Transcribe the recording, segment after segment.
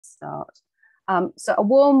start. So a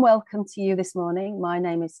warm welcome to you this morning. My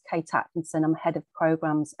name is Kate Atkinson. I'm Head of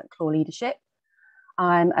Programmes at Clore Leadership.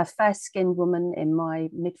 I'm a fair-skinned woman in my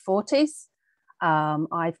mid-40s.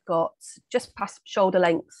 I've got just past shoulder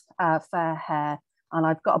length fair hair, and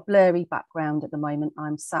I've got a blurry background at the moment.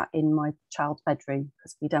 I'm sat in my child's bedroom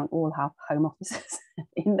because we don't all have home offices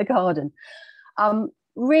in the garden.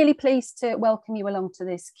 Really pleased to welcome you along to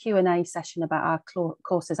this Q&A session about our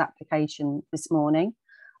courses application this morning.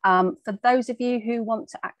 For those of you who want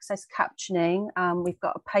to access captioning, we've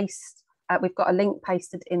got a link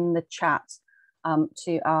pasted in the chat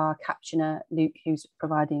to our captioner, Luke, who's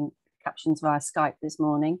providing captions via Skype this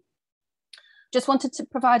morning. Just wanted to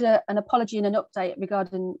provide an apology and an update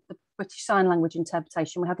regarding the British Sign Language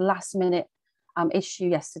interpretation. We had a last minute issue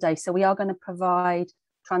yesterday, so we are going to provide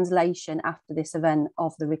translation after this event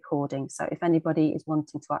of the recording. So if anybody is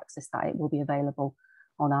wanting to access that, it will be available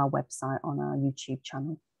on our website, on our YouTube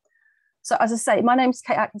channel. So as I say, my name is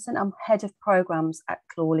Kate Atkinson. I'm Head of Programmes at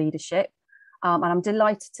Clore Leadership. And I'm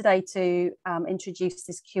delighted today to introduce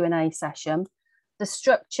this Q&A session. The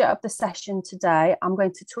structure of the session today, I'm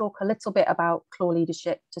going to talk a little bit about Clore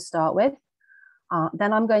Leadership to start with.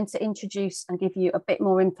 Then I'm going to introduce and give you a bit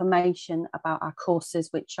more information about our courses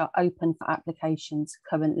which are open for applications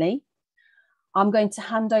currently. I'm going to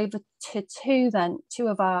hand over to two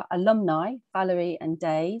of our alumni, Valerie and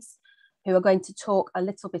Days, who are going to talk a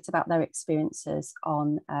little bit about their experiences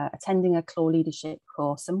on attending a Clore Leadership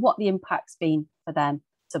course and what the impact's been for them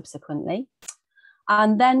subsequently.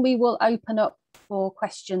 And then we will open up for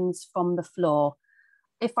questions from the floor.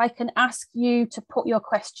 If I can ask you to put your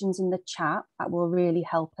questions in the chat, that will really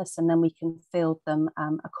help us, and then we can field them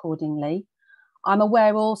accordingly. I'm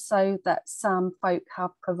aware also that some folk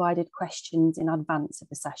have provided questions in advance of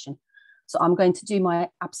the session. So I'm going to do my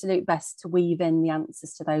absolute best to weave in the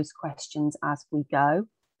answers to those questions as we go.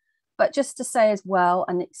 But just to say as well,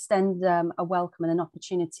 and extend a welcome and an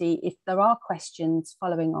opportunity, if there are questions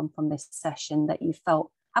following on from this session that you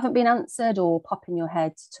felt haven't been answered or pop in your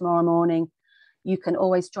head tomorrow morning, you can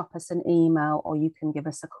always drop us an email or you can give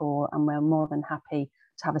us a call, and we're more than happy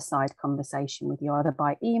to have a side conversation with you, either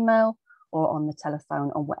by email or on the telephone,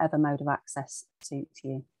 or whatever mode of access suits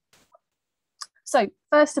you. So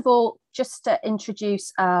first of all, just to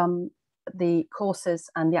introduce the courses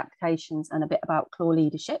and the applications and a bit about Clore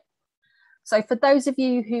Leadership. So for those of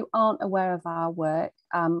you who aren't aware of our work,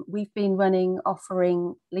 we've been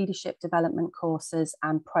offering leadership development courses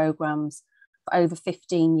and programmes for over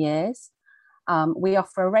 15 years. We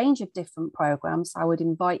offer a range of different programmes. I would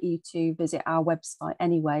invite you to visit our website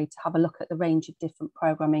anyway to have a look at the range of different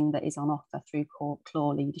programming that is on offer through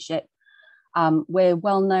Clore Leadership. We're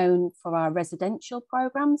well known for our residential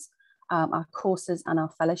programmes, our courses and our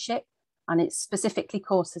fellowship, and it's specifically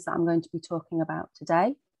courses that I'm going to be talking about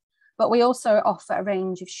today. But we also offer a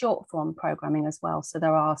range of short form programming as well. So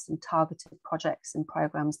there are some targeted projects and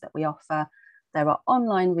programmes that we offer. There are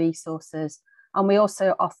online resources, and we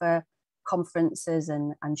also offer conferences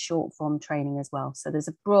and short form training as well. So there's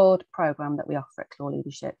a broad programme that we offer at Clore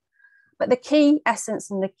Leadership. But the key essence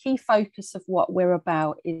and the key focus of what we're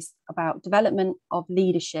about is about development of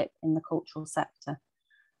leadership in the cultural sector.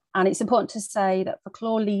 And it's important to say that for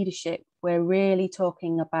Clore Leadership, we're really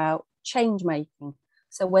talking about change making.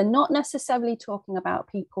 So we're not necessarily talking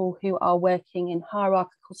about people who are working in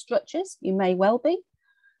hierarchical structures. You may well be,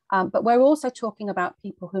 but we're also talking about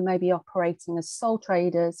people who may be operating as sole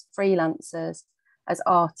traders, freelancers, as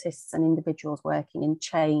artists and individuals working in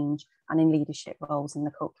change and in leadership roles in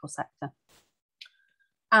the cultural sector.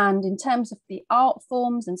 And in terms of the art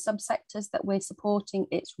forms and subsectors that we're supporting,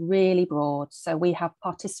 it's really broad. So we have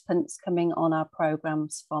participants coming on our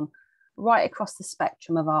programmes from right across the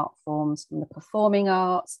spectrum of art forms, from the performing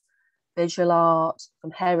arts, visual art,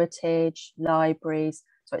 from heritage, libraries.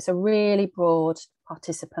 So it's a really broad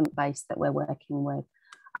participant base that we're working with.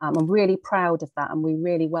 I'm really proud of that, and we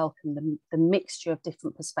really welcome the mixture of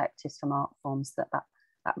different perspectives from art forms that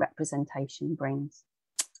representation brings.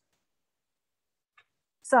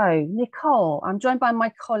 So Nicole, I'm joined by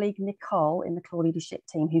my colleague Nicole in the Clore Leadership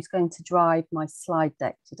team, who's going to drive my slide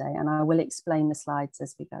deck today, and I will explain the slides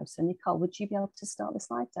as we go. So Nicole, would you be able to start the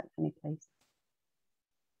slide deck for me, please?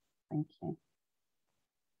 Thank you.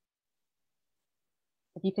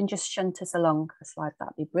 If you can just shunt us along the slide,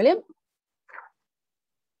 that'd be brilliant.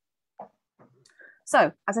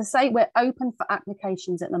 So, as I say, we're open for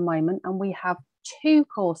applications at the moment, and we have two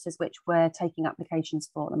courses which we're taking applications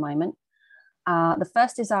for at the moment. The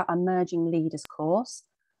first is our Emerging Leaders course,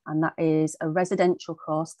 and that is a residential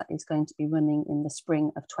course that is going to be running in the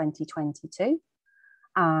spring of 2022.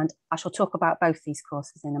 And I shall talk about both these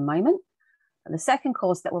courses in a moment. And the second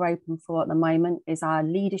course that we're open for at the moment is our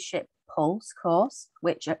Leadership Pulse course,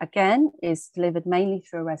 which again is delivered mainly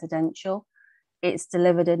through a residential. It's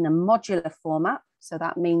delivered in a modular format. So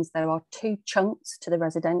that means there are 2 chunks to the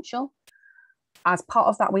residential. As part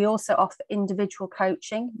of that, we also offer individual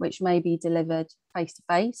coaching, which may be delivered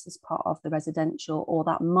face-to-face as part of the residential, or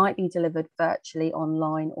that might be delivered virtually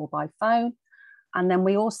online or by phone. And then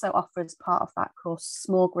we also offer as part of that course,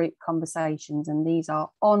 small group conversations. And these are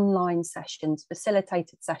online sessions,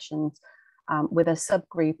 facilitated sessions with a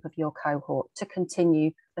subgroup of your cohort to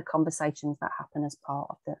continue the conversations that happen as part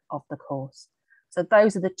of the course. So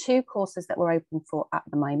those are the 2 courses that we're open for at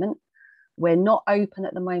the moment. We're not open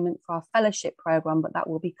at the moment for our fellowship programme, but that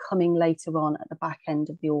will be coming later on at the back end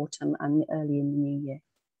of the autumn and early in the new year.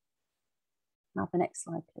 Now the next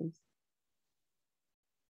slide, please.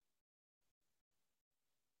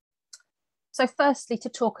 So firstly, to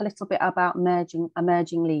talk a little bit about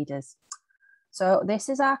emerging leaders. So this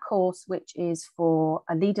is our course, which is for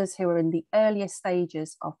leaders who are in the earlier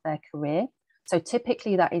stages of their career. So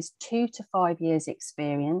typically that is 2 to 5 years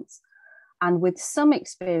experience, and with some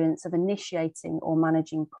experience of initiating or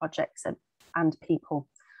managing projects and people.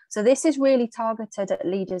 So this is really targeted at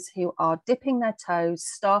leaders who are dipping their toes,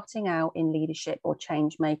 starting out in leadership or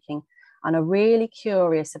change making, and are really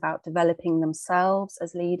curious about developing themselves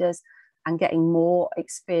as leaders and getting more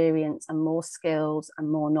experience and more skills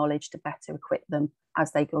and more knowledge to better equip them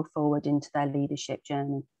as they go forward into their leadership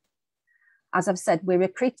journey. As I've said, we're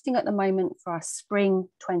recruiting at the moment for our spring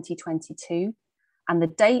 2022, and the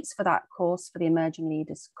dates for that course, for the Emerging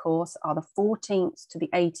Leaders course, are the 14th to the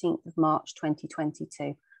 18th of March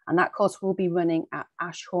 2022. And that course will be running at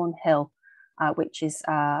Ashhorn Hill, which is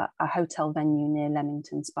a hotel venue near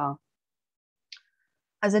Leamington Spa.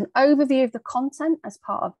 As an overview of the content as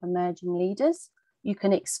part of Emerging Leaders, you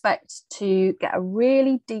can expect to get a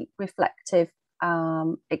really deep reflective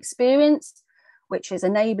experience, which is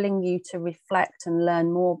enabling you to reflect and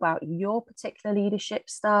learn more about your particular leadership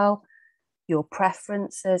style, your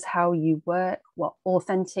preferences, how you work, what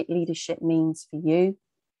authentic leadership means for you.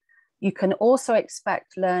 You can also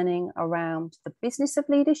expect learning around the business of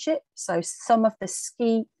leadership. So some of the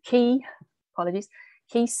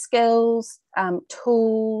key skills,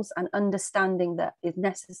 tools and understanding that is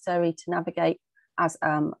necessary to navigate as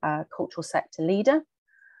a cultural sector leader.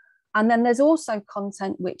 And then there's also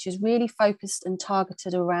content which is really focused and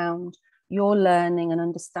targeted around your learning and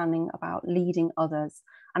understanding about leading others.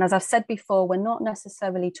 And as I've said before, we're not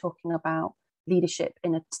necessarily talking about leadership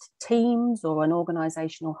in a teams or an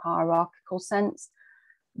organizational hierarchical sense.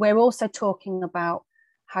 We're also talking about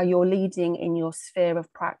how you're leading in your sphere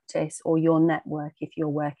of practice or your network if you're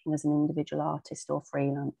working as an individual artist or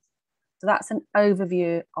freelance. So that's an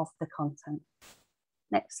overview of the content.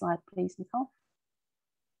 Next slide, please, Nicole.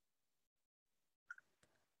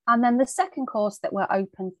 And then the second course that we're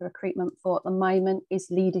open for recruitment for at the moment is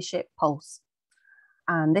Leadership Pulse.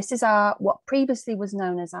 And this is what previously was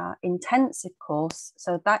known as our intensive course.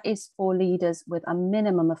 So that is for leaders with a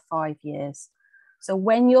minimum of 5 years. So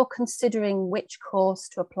when you're considering which course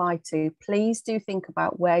to apply to, please do think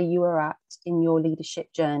about where you are at in your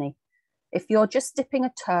leadership journey. If you're just dipping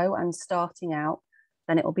a toe and starting out,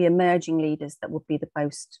 then it will be Emerging Leaders that would be the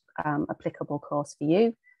most applicable course for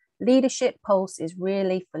you. Leadership Pulse is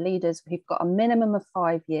really for leaders who've got a minimum of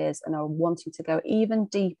 5 years and are wanting to go even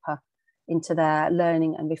deeper into their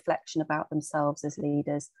learning and reflection about themselves as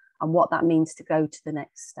leaders and what that means to go to the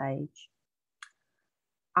next stage.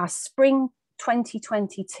 Our spring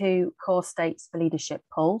 2022 course dates for Leadership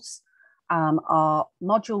Pulse are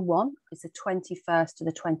Module 1 is the 21st to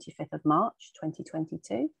the 25th of March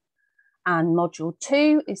 2022, and Module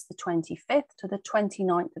 2 is the 25th to the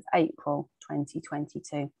 29th of April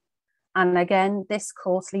 2022. And again, this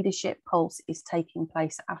course, Leadership Pulse, is taking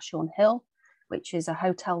place at Ashhorn Hill, which is a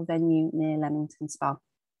hotel venue near Leamington Spa.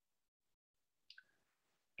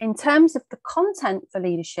 In terms of the content for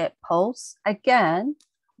Leadership Pulse, again,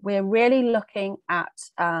 we're really looking at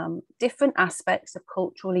different aspects of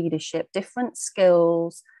cultural leadership, different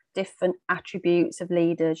skills, different attributes of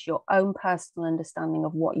leaders, your own personal understanding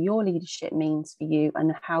of what your leadership means for you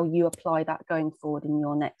and how you apply that going forward in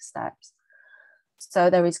your next steps. So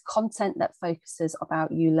there is content that focuses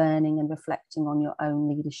about you learning and reflecting on your own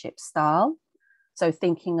leadership style. So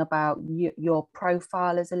thinking about your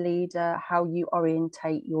profile as a leader, how you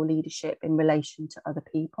orientate your leadership in relation to other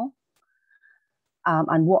people,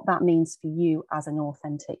 and what that means for you as an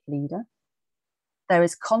authentic leader. There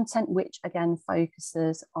is content which again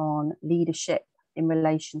focuses on leadership in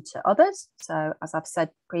relation to others. So as I've said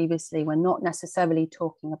previously, we're not necessarily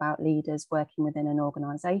talking about leaders working within an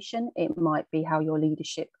organization. It might be how your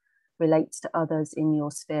leadership relates to others in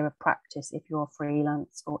your sphere of practice if you're a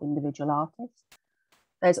freelance or individual artist.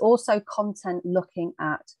 There's also content looking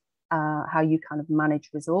at how you kind of manage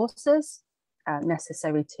resources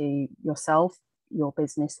necessary to yourself, your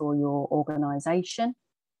business or your organization.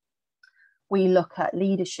 We look at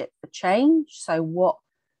leadership for change, so what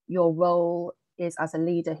your role is as a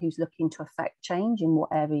leader who's looking to affect change in what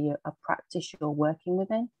area of practice you're working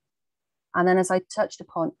within. And then, as I touched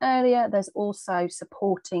upon earlier, there's also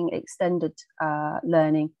supporting extended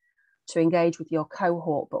learning to engage with your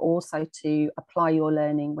cohort, but also to apply your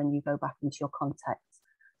learning when you go back into your context.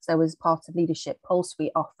 So as part of Leadership Pulse,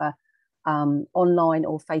 we offer online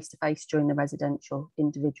or face-to-face during the residential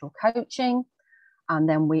individual coaching. And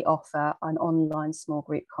then we offer an online small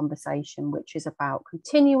group conversation, which is about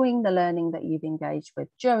continuing the learning that you've engaged with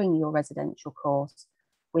during your residential course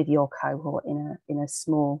with your cohort in a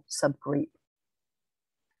small subgroup.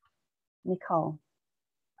 Nicole.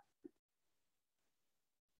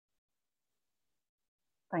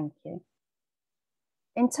 Thank you.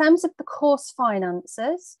 In terms of the course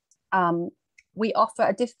finances, we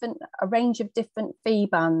offer a range of different fee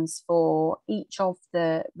bands for each of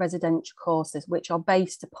the residential courses, which are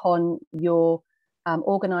based upon your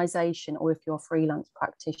organisation, or if you're a freelance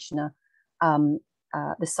practitioner,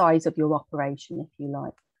 the size of your operation, if you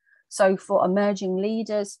like. So for emerging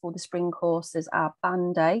leaders, for the spring courses, our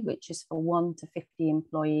Band A, which is for 1 to 50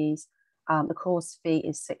 employees, the course fee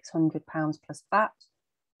is £600 plus VAT.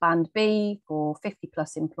 Band B for 50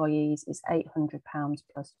 plus employees is £800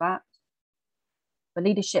 plus VAT. For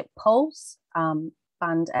Leadership Pulse,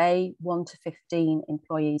 Band A, 1 to 15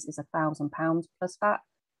 employees is £1,000 plus VAT.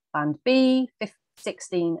 Band B,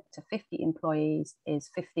 16 to 50 employees is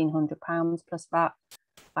 £1,500 plus VAT.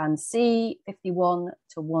 Band C, 51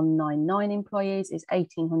 to 199 employees is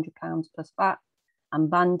 £1,800 plus VAT. And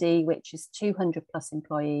Band D, which is 200 plus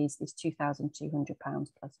employees, is £2,200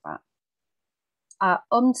 plus VAT.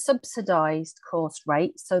 Unsubsidised course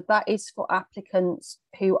rate, so that is for applicants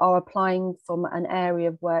who are applying from an area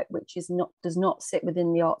of work which does not sit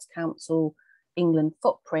within the Arts Council England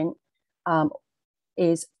footprint,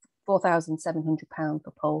 is £4,700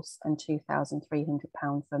 for Pulse and £2,300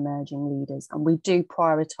 for emerging leaders. And we do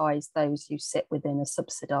prioritise those who sit within a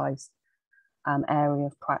subsidised area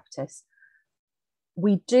of practice.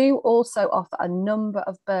 We do also offer a number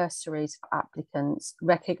of bursaries for applicants,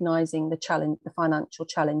 recognising the financial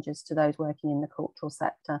challenges to those working in the cultural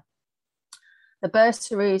sector. The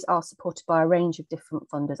bursaries are supported by a range of different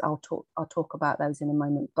funders. I'll talk about those in a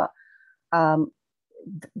moment, but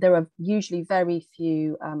there are usually very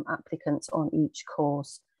few applicants on each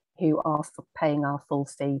course who are paying our full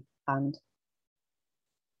fee band.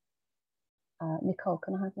 Nicole,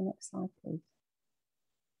 can I have the next slide, please?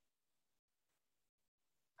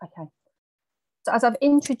 Okay, so as I've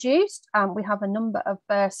introduced, we have a number of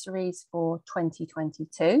bursaries for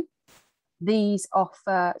 2022. These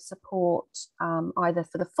offer support either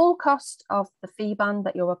for the full cost of the fee band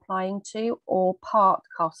that you're applying to, or part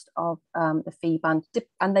cost of the fee band,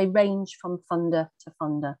 and they range from funder to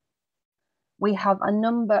funder. We have a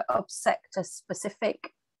number of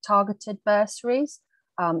sector-specific targeted bursaries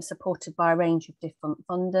supported by a range of different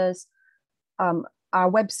funders. Our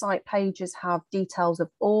website pages have details of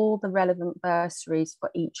all the relevant bursaries for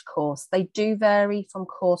each course. They do vary from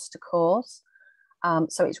course to course,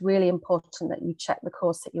 so it's really important that you check the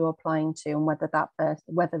course that you're applying to and whether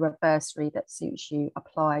a bursary that suits you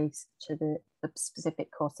applies to the specific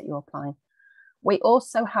course that you're applying. We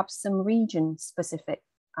also have some region-specific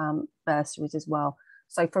bursaries as well.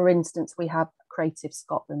 So, for instance, we have Creative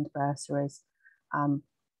Scotland bursaries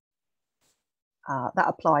that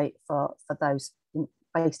apply for those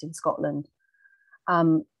based in Scotland.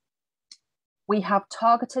 We have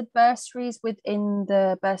targeted bursaries within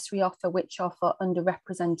the bursary offer, which are for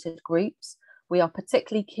underrepresented groups. We are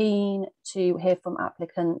particularly keen to hear from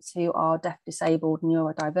applicants who are deaf, disabled,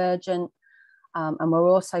 neurodivergent, and we're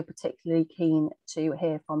also particularly keen to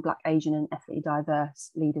hear from Black, Asian and ethnically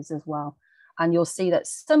diverse leaders as well. And you'll see that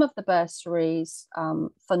some of the bursaries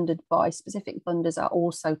funded by specific funders are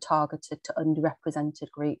also targeted to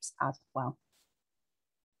underrepresented groups as well.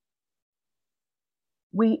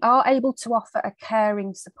 We are able to offer a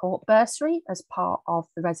caring support bursary as part of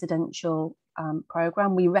the residential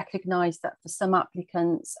programme. We recognise that for some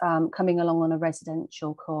applicants, coming along on a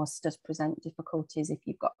residential course does present difficulties if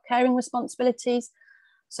you've got caring responsibilities.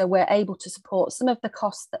 So we're able to support some of the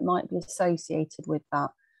costs that might be associated with that.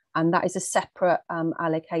 And that is a separate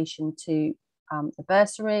allocation to the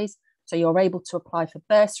bursaries. So you're able to apply for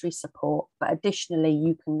bursary support, but additionally,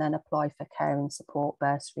 you can then apply for caring support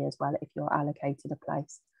bursary as well if you're allocated a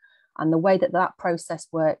place. And the way that that process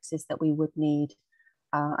works is that we would need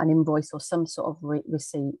an invoice or some sort of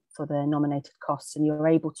receipt for the nominated costs, and you're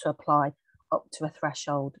able to apply up to a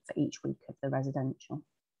threshold for each week of the residential.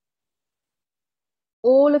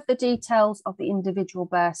 All of the details of the individual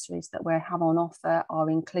bursaries that we have on offer are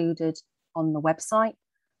included on the website.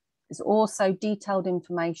 There's also detailed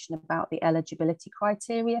information about the eligibility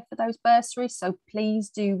criteria for those bursaries, so please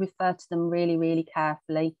do refer to them really, really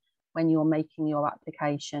carefully when you're making your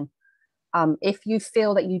application. If you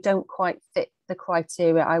feel that you don't quite fit the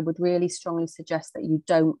criteria, I would really strongly suggest that you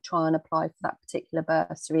don't try and apply for that particular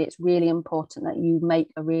bursary. It's really important that you make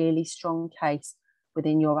a really strong case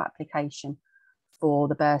within your application for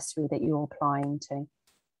the bursary that you're applying to.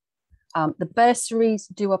 The bursaries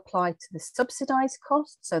do apply to the subsidised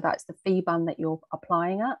cost, so that's the fee band that you're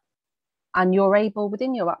applying at, and you're able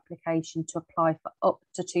within your application to apply for up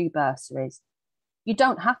to 2 bursaries. You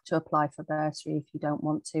don't have to apply for bursary if you don't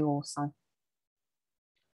want to also.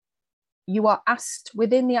 You are asked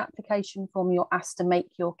within the application form, you're asked to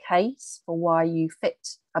make your case for why you fit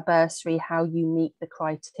a bursary, how you meet the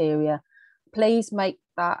criteria. Please make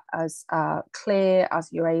that as clear as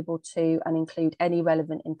you're able to, and include any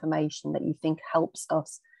relevant information that you think helps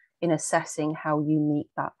us in assessing how you meet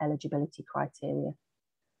that eligibility criteria.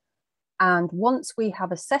 And once we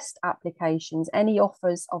have assessed applications, any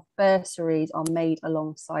offers of bursaries are made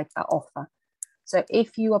alongside that offer. So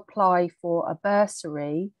if you apply for a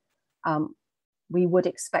bursary, we would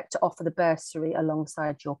expect to offer the bursary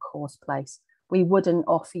alongside your course place. We wouldn't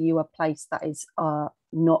offer you a place that is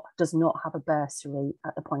does not have a bursary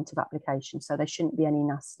at the point of application. So there shouldn't be any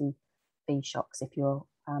nasty fee shocks if you're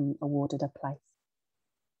awarded a place.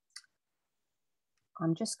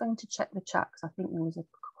 I'm just going to check the chat because I think there was a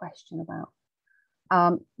question about.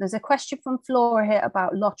 There's a question from Flora here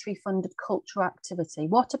about lottery funded cultural activity.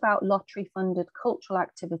 What about lottery funded cultural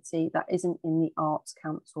activity that isn't in the Arts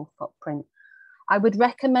Council footprint? I would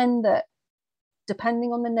recommend that,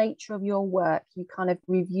 depending on the nature of your work, you kind of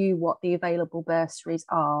review what the available bursaries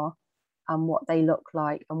are and what they look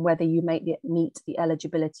like, and whether you meet the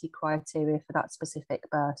eligibility criteria for that specific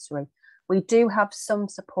bursary. We do have some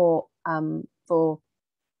support for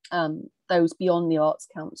those beyond the Arts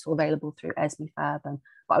Council available through Esme Fairbairn,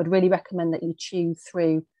 but I would really recommend that you chew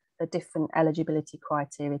through the different eligibility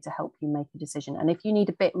criteria to help you make a decision. And if you need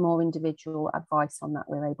a bit more individual advice on that,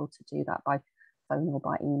 we're able to do that by phone or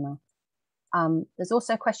by email. There's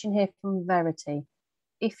also a question here from Verity.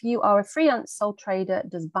 If you are a freelance sole trader,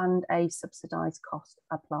 does band A subsidised cost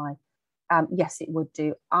apply? Yes, it would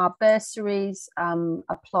do. Our bursaries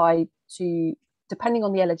apply to, depending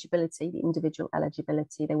on the eligibility, the individual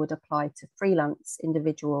eligibility, they would apply to freelance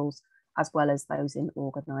individuals as well as those in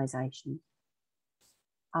organisations.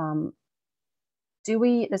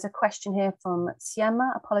 There's a question here from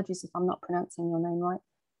Siema, apologies if I'm not pronouncing your name right.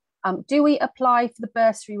 Do we apply for the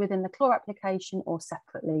bursary within the Clore application or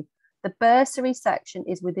separately? The bursary section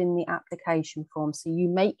is within the application form, so you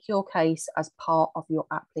make your case as part of your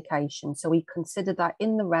application. So we consider that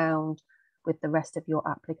in the round with the rest of your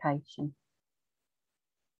application.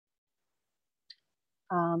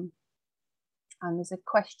 And there's a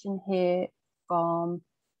question here from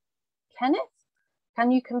Kenneth.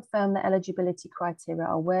 Can you confirm the eligibility criteria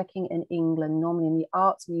are working in England, normally in the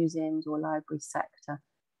arts museums or library sector?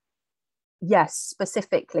 Yes,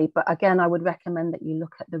 specifically, but again, I would recommend that you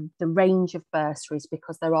look at the range of bursaries,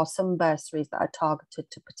 because there are some bursaries that are targeted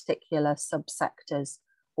to particular subsectors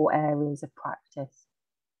or areas of practice.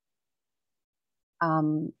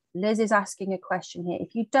 Liz is asking a question here.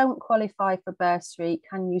 If you don't qualify for bursary,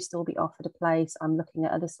 can you still be offered a place? I'm looking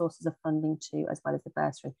at other sources of funding too, as well as the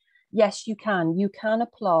bursary. Yes, you can. You can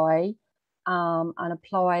apply and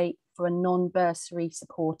apply for a non-bursary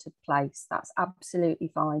supported place. That's absolutely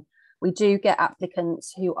fine. We do get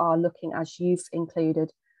applicants who are looking, as you've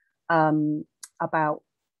included, about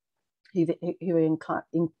who are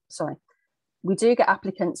sorry. We do get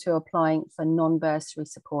applicants who are applying for non-bursary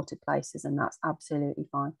supported places, and that's absolutely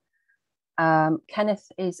fine.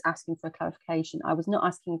 Kenneth is asking for a clarification. I was not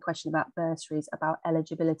asking a question about bursaries, about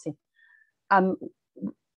eligibility.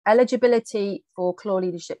 Eligibility for Clore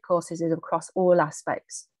Leadership courses is across all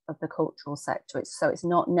aspects of the cultural sector. So it's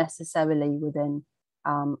not necessarily within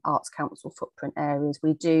Arts Council footprint areas.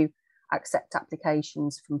 We do accept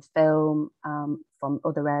applications from film, from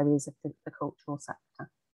other areas of the cultural sector.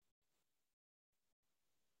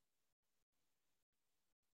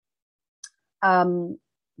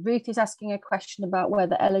 Ruth is asking a question about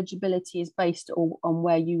whether eligibility is based on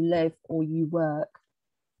where you live or you work.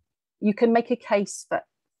 You can make a case for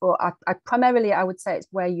primarily I would say it's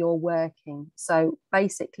where you're working. So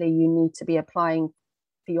basically you need to be applying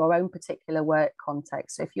for your own particular work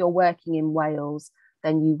context. So if you're working in Wales,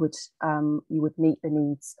 then you would meet the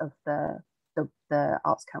needs of the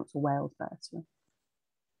Arts Council Wales bursary.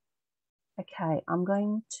 Okay, I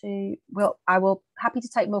will happy to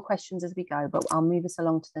take more questions as we go, but I'll move us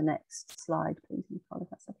along to the next slide, please, Nicole, if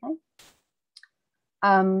that's okay.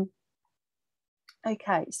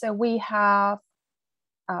 Okay, so we have,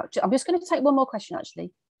 I'm just going to take one more question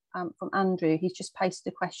actually from Andrew. He's just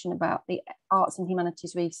posted a question about the Arts and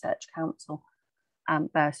Humanities Research Council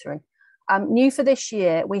bursary. New for this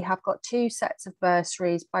year, we have got 2 sets of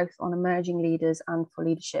bursaries, both on emerging leaders and for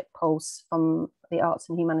leadership pulse from the Arts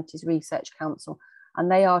and Humanities Research Council, and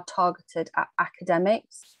they are targeted at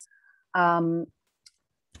academics.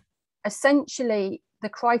 Essentially, the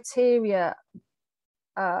criteria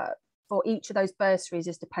for each of those bursaries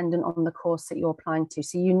is dependent on the course that you're applying to.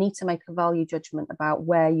 So you need to make a value judgment about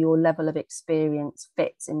where your level of experience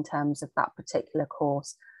fits in terms of that particular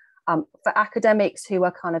course. For academics who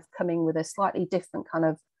are kind of coming with a slightly different kind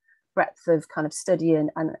of breadth of kind of study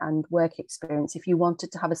and work experience, if you wanted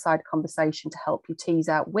to have a side conversation to help you tease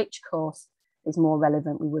out which course is more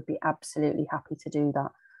relevant, we would be absolutely happy to do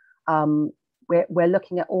that. We're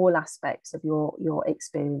looking at all aspects of your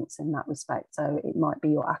experience in that respect. So it might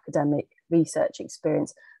be your academic research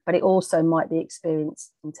experience, but it also might be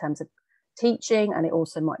experience in terms of teaching, and it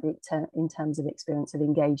also might be in terms of experience of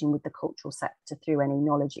engaging with the cultural sector through any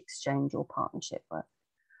knowledge exchange or partnership work.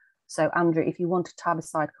 So Andrew, if you wanted to have a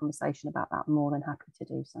side conversation about that, I'm more than happy to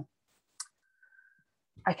do so.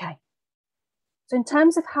 Okay, so in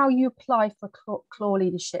terms of how you apply for a Clore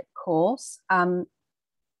Leadership course,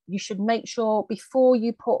 you should make sure before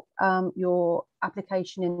you put your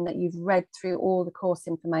application in that you've read through all the course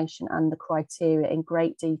information and the criteria in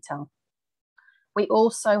great detail. We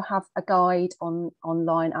also have a guide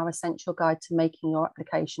online, our essential guide to making your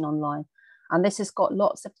application online. And this has got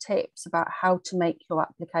lots of tips about how to make your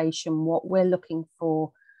application, what we're looking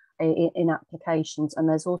for in applications. And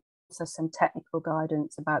there's also some technical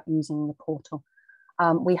guidance about using the portal.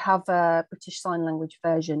 We have a British Sign Language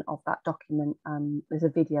version of that document. There's a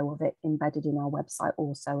video of it embedded in our website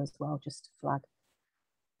also as well, just to flag.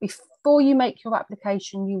 Before you make your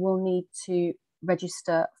application, you will need to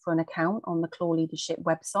register for an account on the Clore Leadership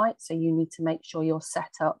website. So you need to make sure you're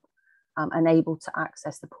set up and able to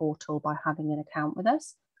access the portal by having an account with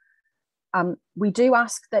us. We do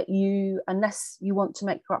ask that you, unless you want to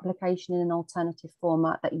make your application in an alternative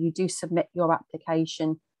format, that you do submit your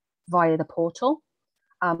application via the portal.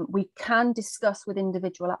 We can discuss with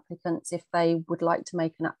individual applicants if they would like to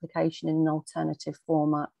make an application in an alternative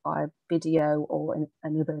format by video or in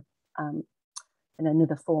another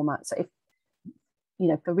format. So if, you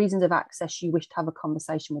know, for reasons of access, you wish to have a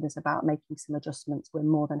conversation with us about making some adjustments, we're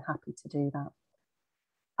more than happy to do that.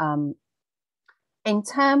 In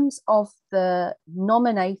terms of the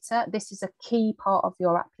nominator, this is a key part of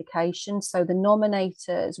your application. So the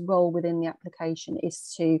nominator's role within the application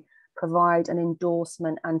is to provide an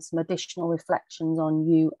endorsement and some additional reflections on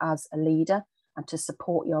you as a leader and to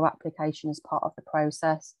support your application as part of the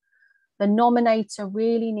process. The nominator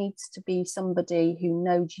really needs to be somebody who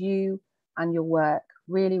knows you and your work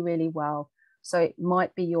really, really well. So it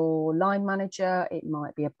might be your line manager, it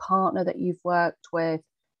might be a partner that you've worked with,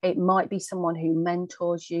 it might be someone who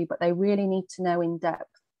mentors you, but they really need to know in depth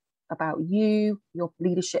about you, your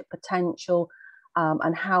leadership potential,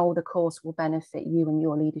 and how the course will benefit you and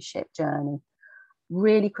your leadership journey.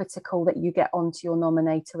 Really critical that you get onto your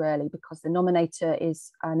nominator early, because the nominator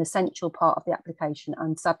is an essential part of the application,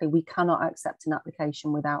 and sadly we cannot accept an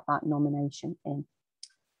application without that nomination in.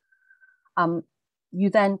 You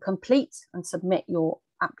then complete and submit your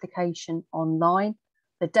application online.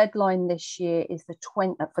 The deadline this year is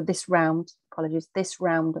for this round, apologies, this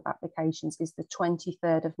round of applications is the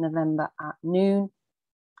 23rd of November at noon.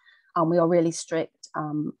 And we are really strict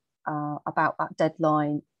about that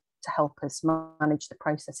deadline to help us manage the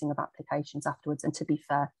processing of applications afterwards and to be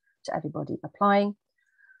fair to everybody applying.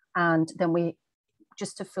 And then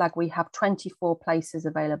just to flag, we have 24 places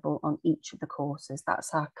available on each of the courses.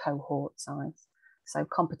 That's our cohort size. So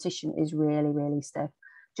competition is really, really stiff.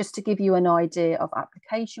 Just to give you an idea of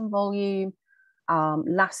application volume,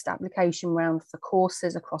 last application round for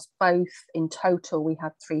courses across both, in total we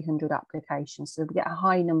had 300 applications, so we get a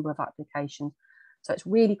high number of applications. So it's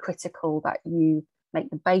really critical that you make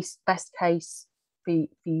the best case for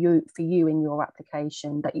you in your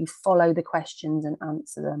application, that you follow the questions and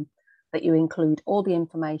answer them, that you include all the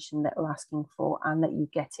information that we're asking for, and that you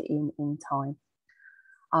get it in time.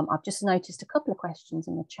 I've just noticed a couple of questions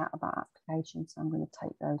in the chat about applications, so I'm going to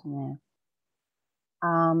take those now.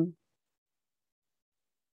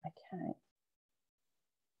 Okay.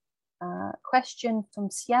 question from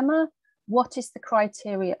Siema. What is the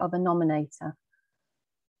criteria of a nominator?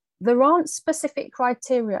 There aren't specific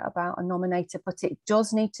criteria about a nominator, but it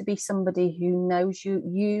does need to be somebody who knows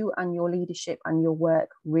you and your leadership and your work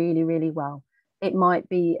really, really well. It might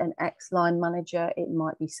be an ex-line manager. It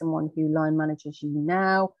might be someone who line manages you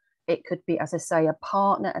now. It could be, as I say, a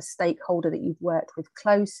partner, a stakeholder that you've worked with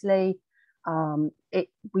closely.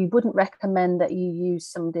 We wouldn't recommend that you use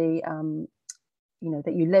somebody,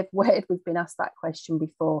 that you live with. We've been asked that question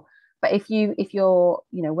before. But if you're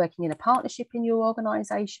working in a partnership in your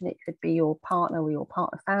organisation, it could be your partner or your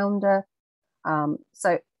partner founder.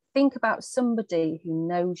 So think about somebody who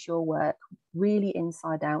knows your work really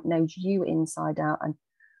inside out, knows you inside out,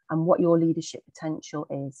 and what your leadership potential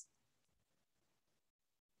is.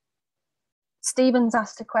 Stephen's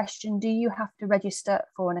asked a question, do you have to register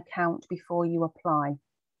for an account before you apply?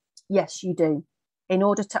 Yes, you do. In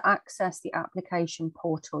order to access the application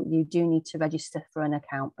portal, you do need to register for an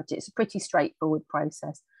account, but it's a pretty straightforward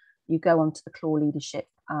process. You go onto the Clore Leadership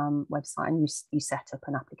website and you set up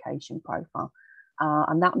an application profile.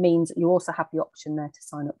 And that means that you also have the option there to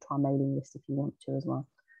sign up to our mailing list if you want to as well.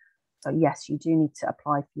 So yes, you do need to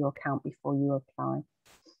apply for your account before you apply.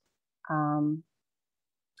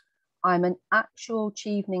 I'm an actual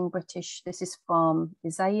Chevening British, this is from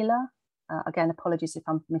Isayla. Again, apologies if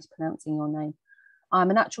I'm mispronouncing your name. I'm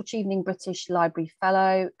an actual Chevening British Library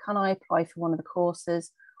Fellow. Can I apply for one of the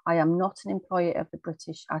courses? I am not an employee of the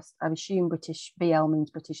British, I assume British BL means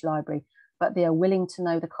British Library, but they are willing to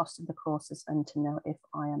know the cost of the courses and to know if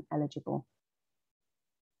I am eligible.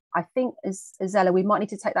 I think, Isella, we might need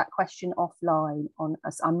to take that question offline.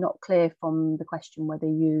 As I'm not clear from the question whether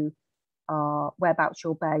you are, whereabouts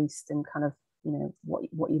you're based and kind of,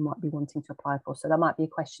 what you might be wanting to apply for. So that might be a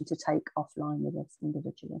question to take offline with us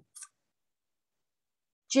individually.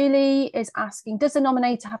 Julie is asking, does the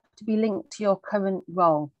nominator have to be linked to your current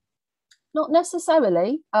role? Not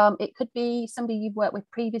necessarily. It could be somebody you've worked with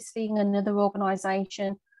previously in another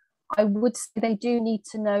organisation. I would say they do need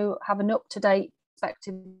to have an up-to-date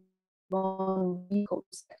perspective on your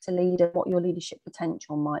sector leader, what your leadership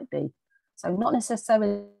potential might be. So not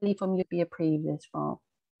necessarily from your previous role.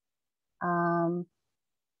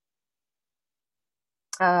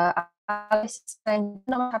 Alice is saying,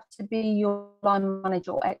 not have to be your line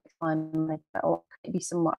manager or ex-line manager, or it could be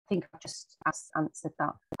someone, I think I've just answered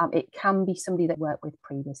that. It can be somebody that worked with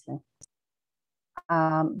previously.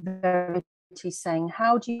 Verity saying,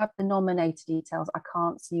 how do you have the nominator details? I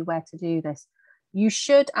can't see where to do this. You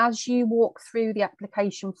should, as you walk through the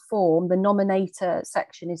application form, the nominator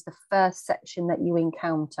section is the first section that you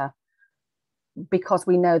encounter, because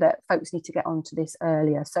we know that folks need to get onto this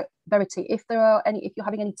earlier. So Verity, if you're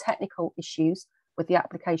having any technical issues with the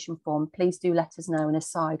application form, please do let us know in a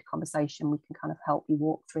side conversation. We can kind of help you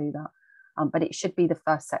walk through that. But it should be the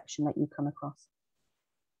first section that you come across.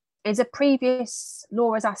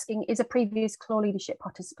 Laura's asking, is a previous Clore Leadership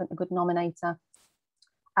participant a good nominator?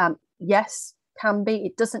 Yes, can be.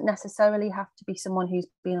 It doesn't necessarily have to be someone who's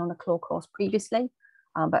been on a Clore course previously.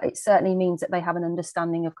 But it certainly means that they have an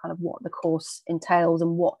understanding of kind of what the course entails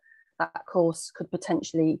and what that course could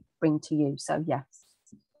potentially bring to you. So yes.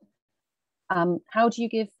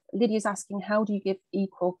 Lydia's asking, how do you give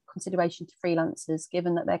equal consideration to freelancers,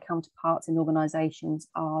 given that their counterparts in organisations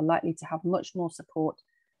are likely to have much more support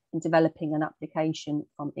in developing an application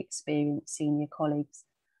from experienced senior colleagues?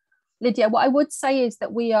 Lydia, what I would say is that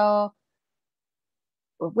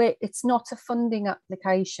it's not a funding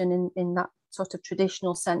application in that sort of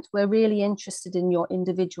traditional sense. We're really interested in your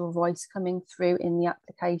individual voice coming through in the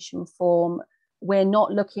application form. We're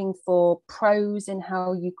not looking for pros in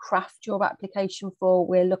how you craft your application form.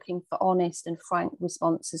 We're looking for honest and frank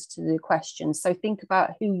responses to the questions. So think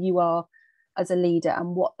about who you are as a leader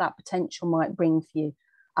and what that potential might bring for you,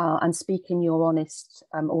 and speak in your honest,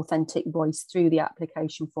 authentic voice through the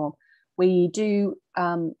application form. We do,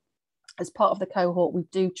 as part of the cohort, we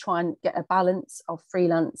do try and get a balance of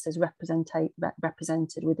freelancers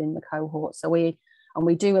represented within the cohort. So we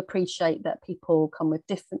do appreciate that people come with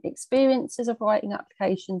different experiences of writing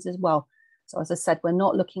applications as well. So as I said, we're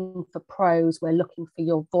not looking for pros, we're looking for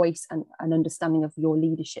your voice and an understanding of your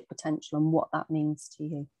leadership potential and what that means to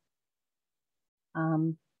you.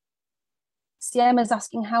 Siema is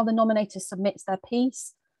asking how the nominator submits their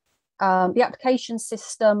piece. The application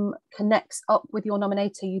system connects up with your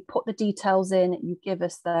nominator. You put the details in, you give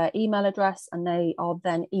us their email address, and they are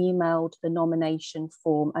then emailed the nomination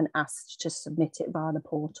form and asked to submit it via the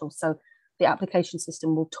portal. So the application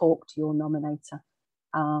system will talk to your nominator.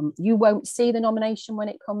 You won't see the nomination when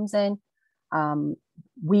it comes in.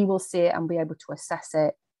 We will see it and be able to assess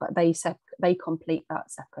it, but they complete that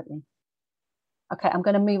separately. Okay, I'm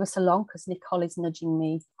going to move us along because Nicole is nudging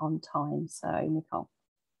me on time. So Nicole.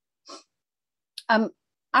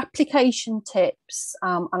 Application tips,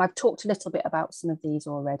 and I've talked a little bit about some of these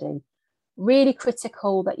already. Really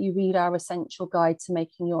critical that you read our essential guide to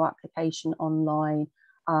making your application online.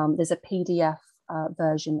 There's a PDF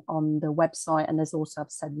version on the website, and there's also,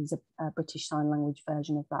 I've said, there's a British Sign Language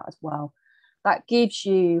version of that as well. That gives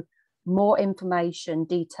you more information,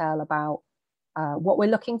 detail about what we're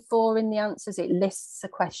looking for in the answers. It lists the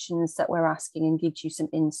questions that we're asking and gives you some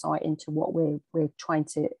insight into what we're trying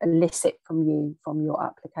to elicit from you from your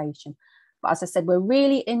application. But as I said, we're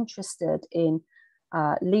really interested in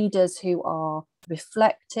leaders who are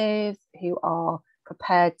reflective, who are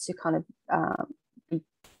prepared to kind of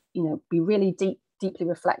be really deeply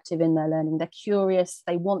reflective in their learning. They're curious,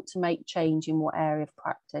 they want to make change in what area of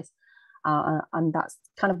practice, and that's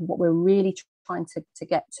kind of what we're really trying to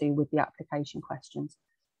get to with the application questions.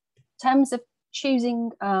 In terms of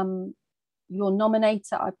choosing your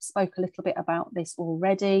nominator, I've spoke a little bit about this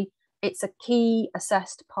already. It's a key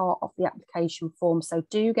assessed part of the application form, so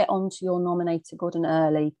do get onto your nominator good and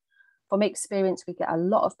early. From experience, we get a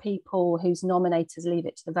lot of people whose nominators leave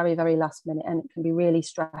it to the very, very last minute, and it can be really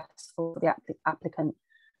stressful for the applicant.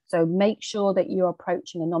 So make sure that you're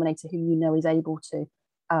approaching a nominator who you know is able to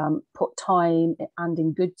put time and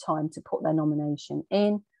in good time to put their nomination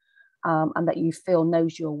in, and that you feel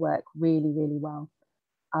knows your work really, really well.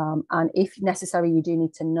 And if necessary, you do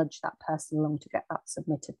need to nudge that person along to get that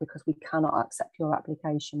submitted, because we cannot accept your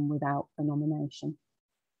application without the nomination.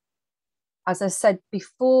 As I said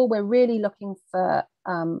before, we're really looking for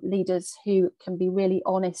leaders who can be really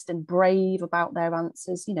honest and brave about their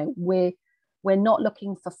answers. You know, we're not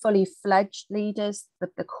looking for fully fledged leaders.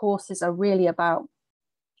 The courses are really about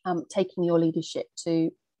taking your leadership to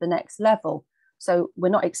the next level. So we're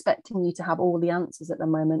not expecting you to have all the answers at the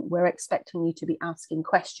moment. We're expecting you to be asking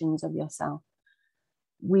questions of yourself.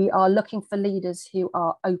 We are looking for leaders who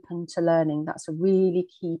are open to learning. That's a really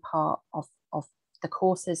key part of the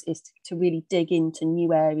courses, is to really dig into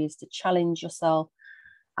new areas, to challenge yourself,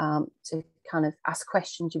 to kind of ask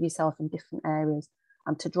questions of yourself in different areas,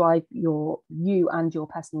 and to drive you and your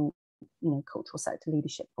personal, cultural sector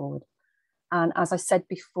leadership forward. And as I said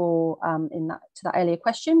before, to that earlier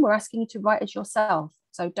question, we're asking you to write as yourself.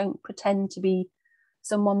 So don't pretend to be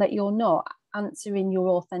someone that you're not. Answer in your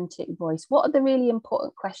authentic voice. What are the really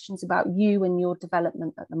important questions about you and your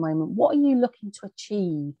development at the moment? What are you looking to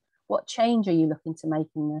achieve? What change are you looking to make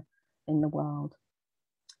in the world?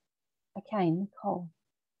 Okay, Nicole.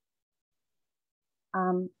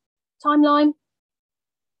 Timeline.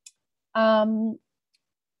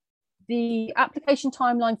 The application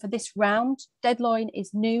timeline for this round, deadline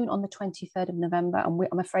is noon on the 23rd of November, and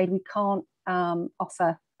I'm afraid we can't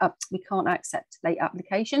accept late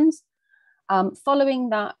applications. Following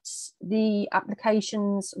that, the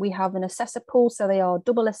applications, we have an assessor pool, so they are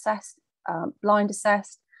double assessed, blind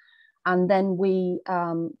assessed, and then we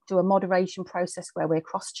do a moderation process where we're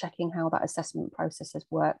cross-checking how that assessment process has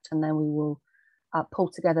worked, and then we will pull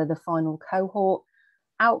together the final cohort.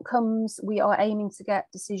 Outcomes, we are aiming to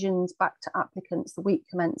get decisions back to applicants the week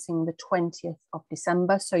commencing the 20th of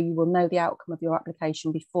December, so you will know the outcome of your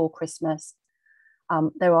application before Christmas.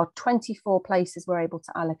 There are 24 places we're able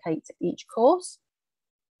to allocate to each course.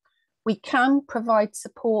 We can provide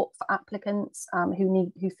support for applicants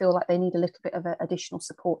who feel like they need a little bit of additional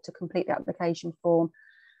support to complete the application form,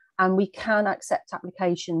 and we can accept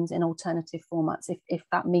applications in alternative formats if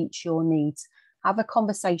that meets your needs. Have a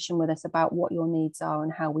conversation with us about what your needs are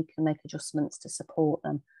and how we can make adjustments to support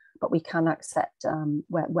them. But we can accept,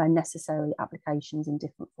 where necessary, applications in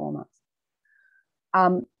different formats.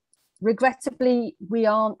 Regrettably, we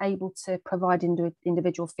aren't able to provide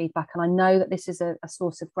individual feedback. And I know that this is a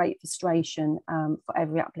source of great frustration for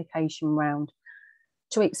every application round.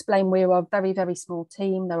 To explain, we're a very, very small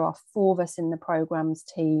team. There are 4 of us in the programmes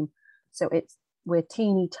team. So we're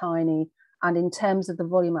teeny tiny. And in terms of the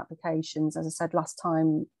volume applications, as I said last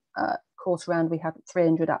time, course round, we had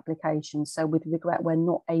 300 applications. So with regret, we're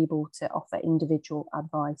not able to offer individual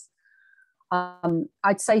advice.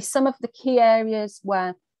 I'd say some of the key areas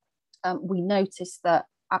where we noticed that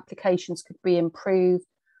applications could be improved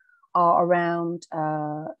are around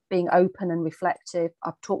being open and reflective.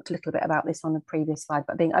 I've talked a little bit about this on the previous slide,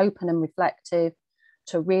 but being open and reflective,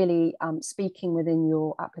 to really speaking within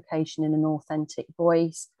your application in an authentic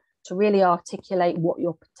voice, to really articulate what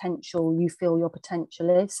you feel your potential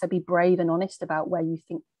is. So be brave and honest about where you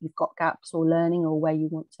think you've got gaps or learning, or where you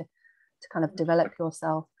want to kind of develop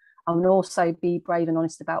yourself. And also be brave and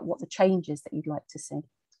honest about what the changes that you'd like to see.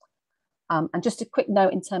 And just a quick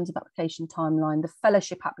note in terms of application timeline, the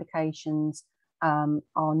fellowship applications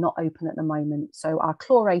are not open at the moment. So our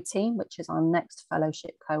Clore team, which is our next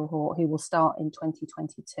fellowship cohort, who will start in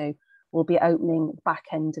 2022, will be opening back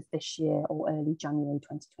end of this year or early January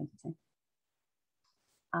 2022.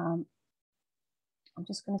 I'm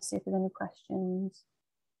just going to see if there's any questions.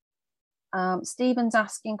 Stephen's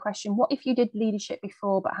asking question, what if you did leadership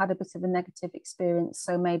before but had a bit of a negative experience,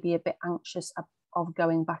 so maybe a bit anxious of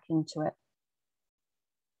going back into it?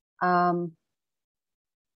 I'm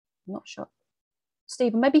not sure.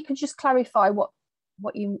 Stephen, maybe you could just clarify what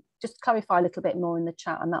you just clarify a little bit more in the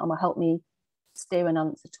chat, and that will help me steer an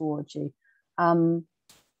answer towards you.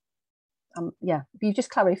 Yeah, if you just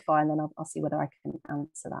clarify, and then I'll see whether I can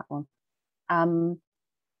answer that one.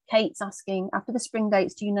 Kate's asking, after the spring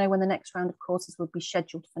dates, do you know when the next round of courses will be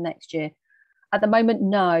scheduled for next year? At the moment,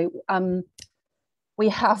 no. We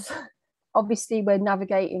have, obviously, we're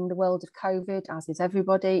navigating the world of COVID, as is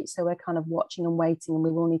everybody. So we're kind of watching and waiting, and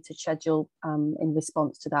we will need to schedule in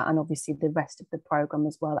response to that. And obviously the rest of the programme,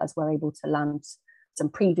 as well as we're able to land some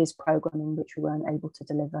previous programming, which we weren't able to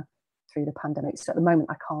deliver through the pandemic. So at the moment,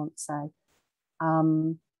 I can't say.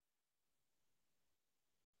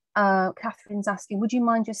 Catherine's asking, would you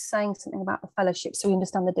mind just saying something about the fellowship so we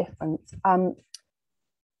understand the difference?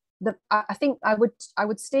 I think I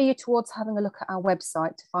would steer you towards having a look at our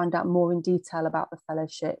website to find out more in detail about the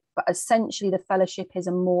fellowship. But essentially, the fellowship is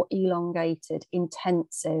a more elongated,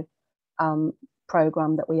 intensive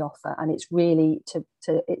program that we offer, and it's really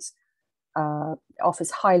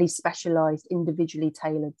offers highly specialised, individually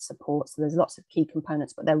tailored support. So there's lots of key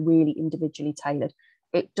components, but they're really individually tailored.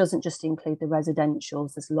 It doesn't just include the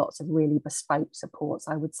residentials. There's lots of really bespoke supports.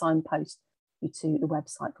 I would signpost you to the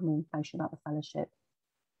website for more information about the fellowship.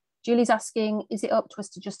 Julie's asking, is it up to us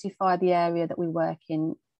to justify the area that we work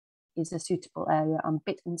in is a suitable area? I'm a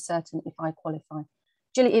bit uncertain if I qualify.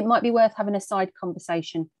 Julie, it might be worth having a side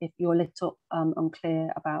conversation if you're a little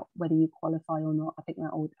unclear about whether you qualify or not. I think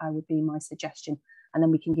that would be my suggestion. And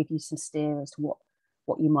then we can give you some steer as to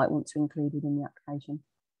what you might want to include within the application.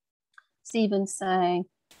 Stephen's saying,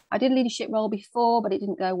 I did a leadership role before, but it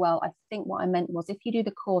didn't go well. I think what I meant was if you do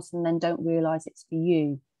the course and then don't realise it's for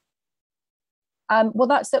you. Well,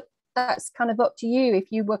 that's kind of up to you.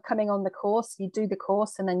 If you were coming on the course, you do the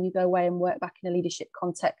course and then you go away and work back in a leadership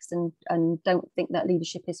context and don't think that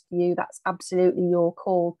leadership is for you, that's absolutely your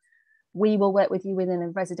call. We will work with you within a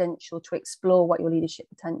residential to explore what your leadership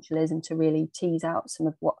potential is and to really tease out some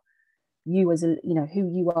of what you as a, who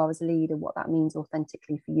you are as a leader, what that means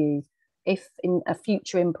authentically for you. If in a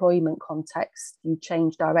future employment context, you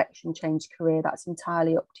change direction, change career, that's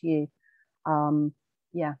entirely up to you.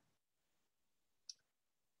 Yeah.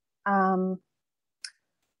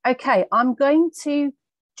 Okay, I'm going to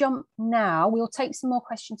jump now. We'll take some more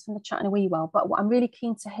questions from the chat in a wee while, but what I'm really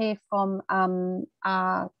keen to hear from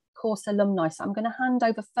our course alumni. So I'm going to hand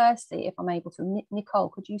over firstly, if I'm able to, Nicole,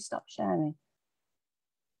 could you stop sharing?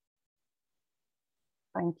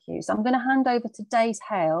 Thank you. So I'm going to hand over to Days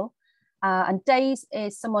Hale. And Days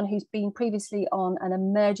is someone who's been previously on an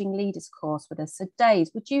emerging leaders course with us. So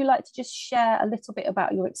Days, would you like to just share a little bit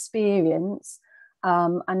about your experience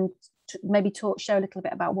and maybe share a little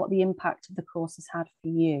bit about what the impact of the course has had for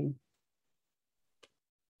you?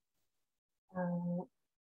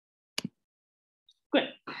 Great.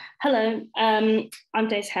 Hello, I'm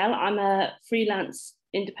Days Hale. I'm a freelance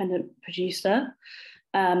independent producer.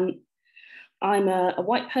 I'm a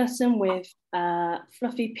white person with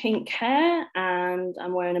fluffy pink hair, and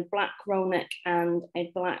I'm wearing a black roll neck and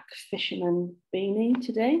a black fisherman beanie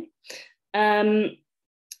today.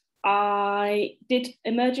 I did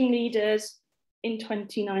Emerging Leaders in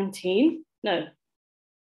 2019, no,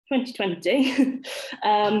 2020,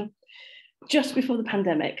 just before the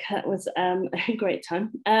pandemic. That was a great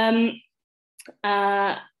time. And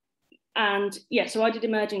yeah, so I did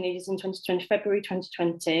Emerging Leaders in 2020, February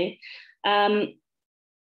 2020. I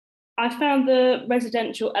found the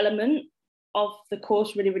residential element of the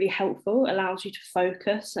course really, really helpful. It allows you to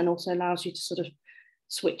focus and also allows you to sort of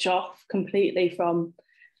switch off completely from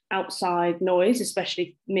outside noise,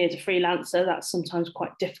 especially me as a freelancer, that's sometimes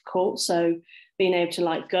quite difficult. So being able to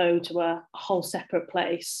like go to a whole separate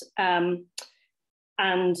place, and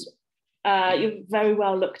you're very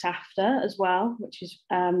well looked after as well, which is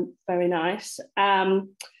very nice.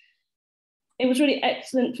 It was really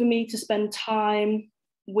excellent for me to spend time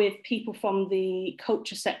with people from the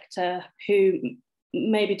culture sector who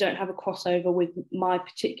maybe don't have a crossover with my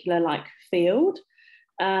particular like field,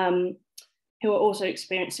 who are also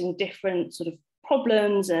experiencing different sort of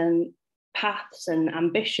problems and paths and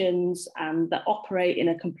ambitions, and that operate in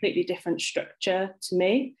a completely different structure to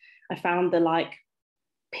me. I found the like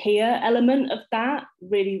peer element of that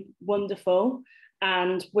really wonderful.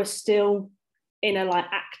 And we're still in a like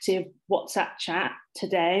active WhatsApp chat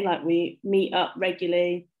today. Like we meet up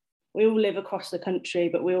regularly. We all live across the country,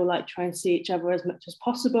 but we all like try and see each other as much as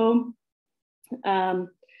possible.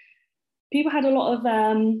 People had a lot of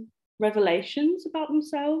revelations about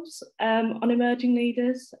themselves on emerging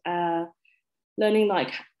leaders, learning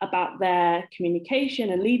like about their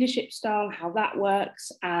communication and leadership style, how that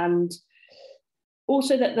works, and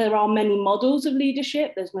also that there are many models of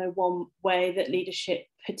leadership. There's no one way that leadership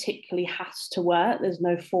particularly has to work. There's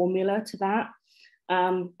no formula to that.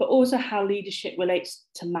 But also how leadership relates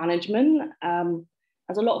to management.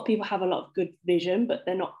 As a lot of people have a lot of good vision, but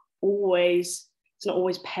it's not always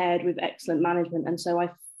paired with excellent management. And so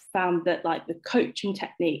I found that like the coaching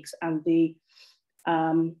techniques and the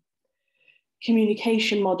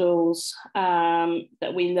communication models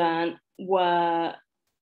that we learned were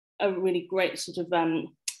a really great sort of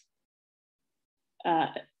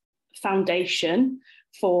foundation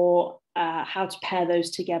for how to pair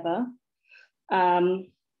those together. As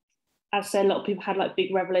I said, a lot of people had like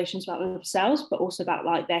big revelations about themselves, but also about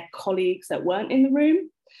like their colleagues that weren't in the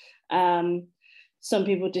room. Some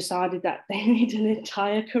people decided that they need an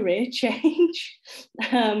entire career change,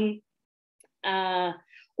 or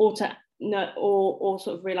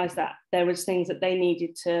sort of realize that there was things that they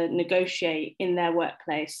needed to negotiate in their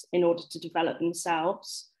workplace in order to develop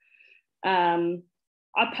themselves. I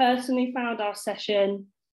personally found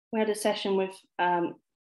we had a session with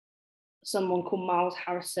someone called Miles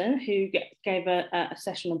Harrison, who gave a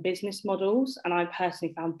session on business models, and I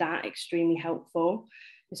personally found that extremely helpful,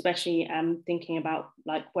 especially thinking about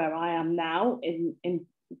like where I am now in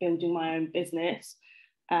building my own business.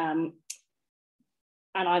 And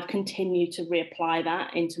I've continued to reapply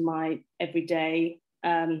that into my everyday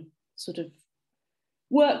sort of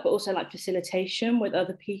work, but also like facilitation with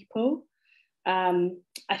other people. I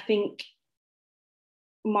think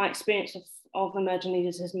my experience of emerging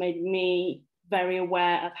leaders has made me very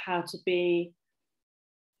aware of how to be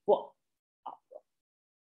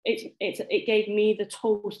it gave me the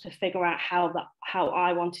tools to figure out how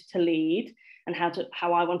I wanted to lead and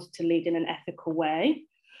how I wanted to lead in an ethical way.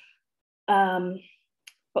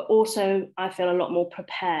 But also I feel a lot more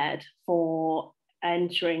prepared for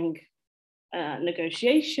entering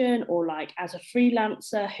negotiation, or like as a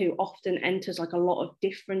freelancer who often enters like a lot of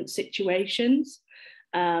different situations.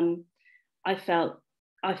 I feel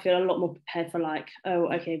a lot more prepared for like,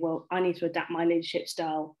 oh, okay, well, I need to adapt my leadership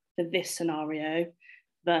style for this scenario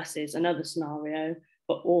versus another scenario,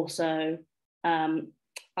 but also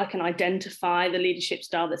I can identify the leadership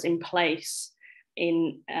style that's in place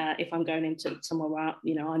if I'm going into somewhere where,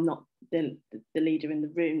 you know, I'm not the leader in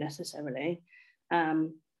the room necessarily,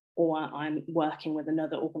 or I'm working with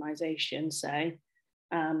another organization, say.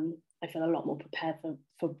 I feel a lot more prepared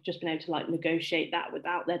for just being able to like negotiate that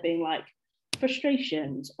without there being like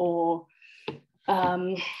frustrations or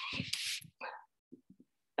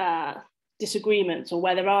disagreements, or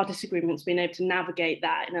where there are disagreements, being able to navigate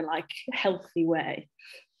that in a like healthy way.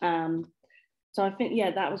 So I think,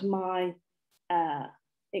 yeah, that was my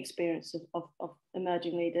experience of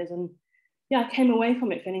emerging leaders. And yeah, I came away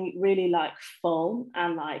from it feeling really like full,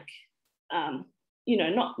 and like, you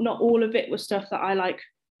know, not all of it was stuff that I like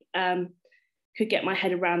could get my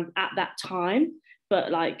head around at that time,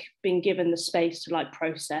 but like being given the space to like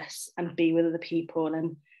process and be with other people,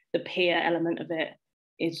 and the peer element of it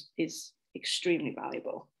is extremely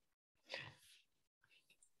valuable.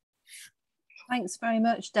 Thanks very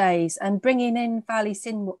much, Days. And bringing in Valerie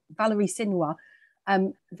Sinwa.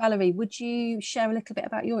 Valerie, would you share a little bit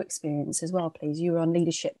about your experience as well, please? You were on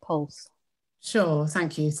Leadership Pulse. Sure,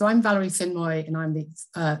 thank you. So I'm Valerie Sinwa, and I'm the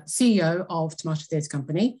CEO of Tomato Theatre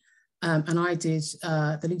Company. And I did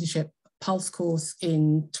the Leadership Pulse course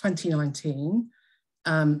in 2019.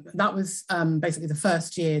 That was basically the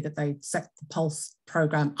first year that they set the Pulse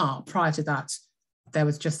programme up. Prior to that, there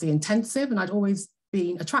was just the intensive, and I'd always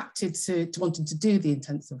been attracted to wanting to do the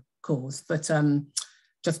intensive course, but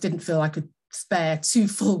just didn't feel I could spare 2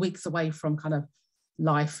 full weeks away from kind of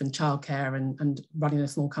life and childcare and running a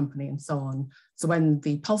small company and so on. So when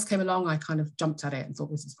the Pulse came along, I kind of jumped at it and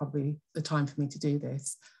thought this is probably the time for me to do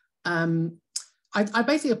this. I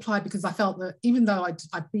basically applied because I felt that even though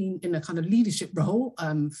I'd been in a kind of leadership role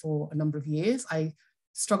for a number of years, I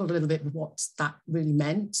struggled a little bit with what that really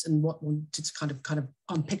meant and what wanted to kind of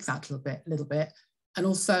unpick that a little bit. And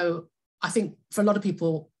also, I think for a lot of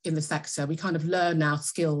people in the sector, we kind of learn our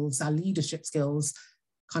skills, our leadership skills,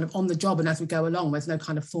 kind of on the job and as we go along. There's no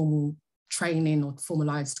kind of formal training or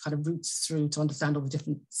formalized kind of routes through to understand all the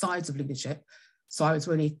different sides of leadership. So I was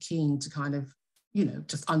really keen to kind of you know,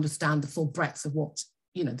 just understand the full breadth of what,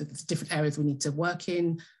 you know, the different areas we need to work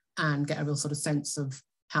in, and get a real sort of sense of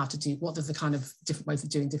how to do, what are the kind of different ways of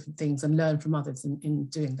doing different things, and learn from others in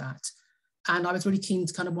doing that. And I was really keen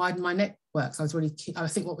to kind of widen my networks. I was really keen, I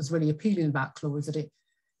think what was really appealing about Clore is that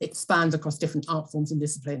it spans across different art forms and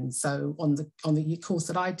disciplines. So on the course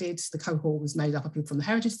that I did, the cohort was made up of people from the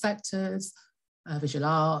heritage sectors, visual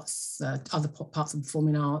arts, other parts of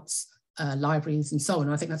performing arts, libraries and so on.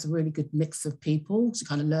 And I think that's a really good mix of people to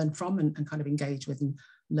kind of learn from and kind of engage with, and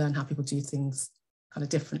learn how people do things kind of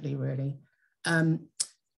differently, really.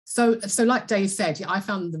 So like Dave said, yeah, I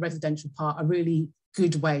found the residential part a really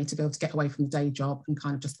good way to be able to get away from the day job and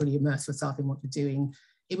kind of just really immerse yourself in what you're doing.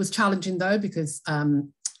 It was challenging though, because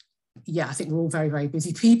yeah, I think we're all very, very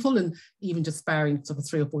busy people, and even just sparing sort of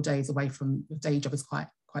 3 or 4 days away from the day job is quite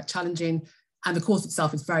challenging. And the course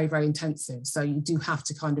itself is very, very intensive. So you do have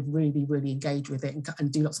to kind of really, really engage with it,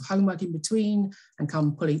 and do lots of homework in between, and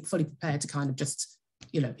come fully prepared to kind of just,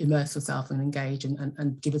 you know, immerse yourself and engage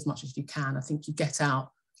and give as much as you can. I think you get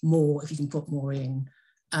out more if you can put more in.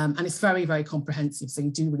 And it's very, very comprehensive. So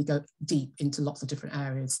you do really go deep into lots of different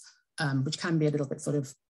areas, which can be a little bit sort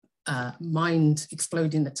of mind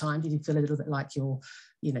exploding at times. You feel a little bit like you're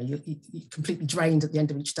completely drained at the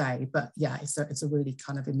end of each day. But yeah, it's a really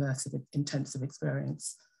kind of immersive, intensive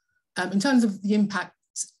experience. In terms of the impact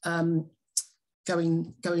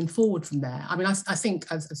going forward from there, I mean, I think,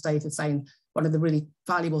 as Dave was saying, one of the really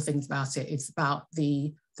valuable things about it is about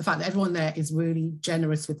the fact that everyone there is really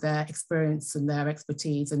generous with their experience and their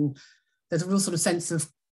expertise, and there's a real sort of sense of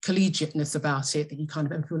collegiateness about it, that you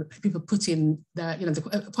kind of, people put in their, you know,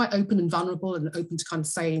 they're quite open and vulnerable, and open to kind of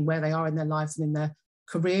saying where they are in their lives and in their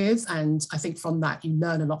careers. And I think from that you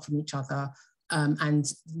learn a lot from each other.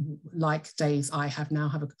 And like Dave's, I now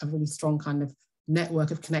have a really strong kind of network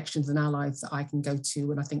of connections and allies that I can go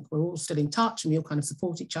to, and I think we're all still in touch, and we all kind of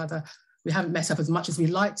support each other. We haven't met up as much as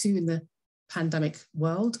we'd like to in the pandemic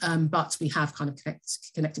world, but we have kind of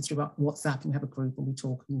connected through WhatsApp, and we have a group, and we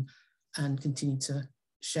talk and continue to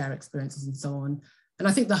share experiences and so on. And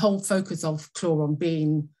I think the whole focus of Clore on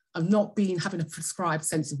having a prescribed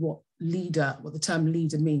sense of what the term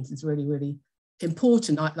leader means is really, really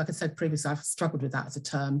important. Like I said previously, I've struggled with that as a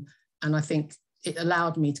term, and I think it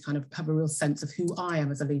allowed me to kind of have a real sense of who I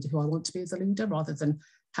am as a leader, who I want to be as a leader, rather than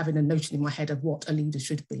having a notion in my head of what a leader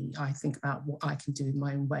should be. I think about what I can do in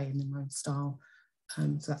my own way and in my own style.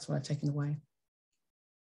 So that's what I've taken away.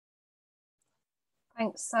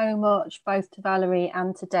 Thanks so much, both to Valerie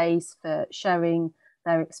and to Dace, for sharing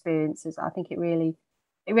their experiences. I think it really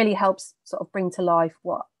helps sort of bring to life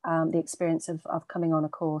what the experience of coming on a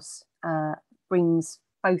course brings,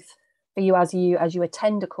 both for you as you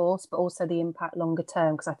attend a course, but also the impact longer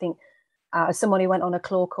term. Because I think as someone who went on a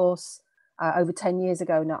Clore course over 10 years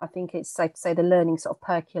ago now, I think it's safe to say the learning sort of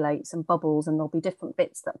percolates and bubbles, and there'll be different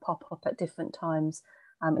bits that pop up at different times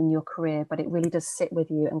in your career, but it really does sit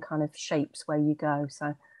with you and kind of shapes where you go.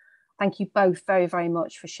 So thank you both very, very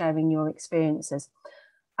much for sharing your experiences.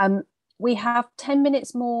 We have 10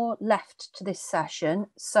 minutes more left to this session,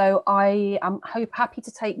 so I am happy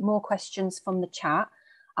to take more questions from the chat.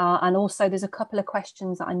 And also there's a couple of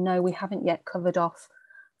questions that I know we haven't yet covered off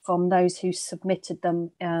from those who submitted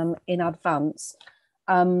them in advance.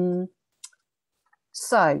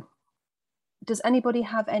 So does anybody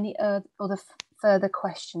have any other further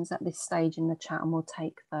questions at this stage in the chat, and we'll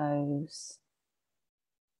take those.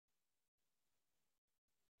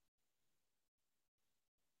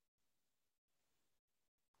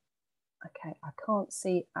 Okay, I can't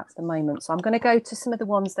see at the moment, so I'm going to go to some of the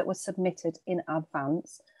ones that were submitted in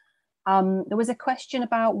advance. There was a question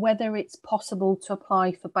about whether it's possible to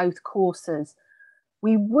apply for both courses.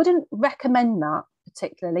 We wouldn't recommend that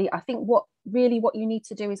particularly. I think what you need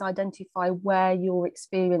to do is identify where your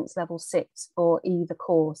experience level sits for either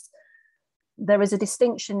course. There is a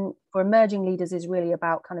distinction for emerging leaders, is really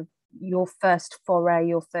about kind of your first foray,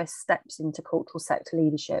 your first steps into cultural sector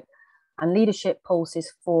leadership. And leadership pulse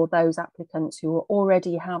is for those applicants who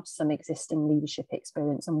already have some existing leadership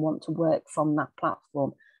experience and want to work from that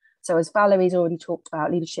platform. So as Valerie's already talked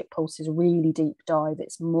about, leadership pulse is a really deep dive.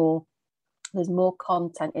 There's more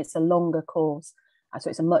content, it's a longer course. So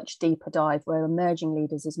it's a much deeper dive, where emerging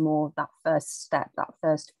leaders is more that first step, that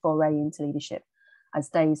first foray into leadership. As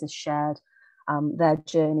Days has shared, their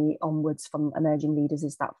journey onwards from emerging leaders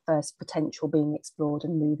is that first potential being explored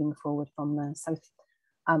and moving forward from there. So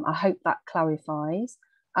I hope that clarifies.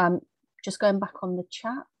 Just going back on the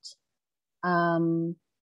chat.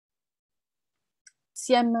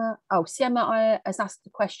 Siema has asked a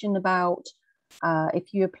question about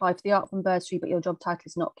If you apply for the Art Bursary, but your job title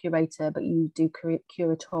is not curator, but you do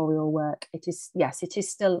curatorial work, it is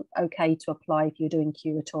still okay to apply if you're doing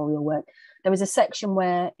curatorial work. There is a section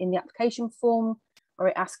where in the application form where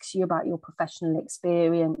it asks you about your professional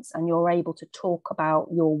experience, and you're able to talk about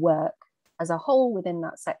your work as a whole within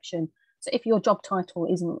that section. So if your job title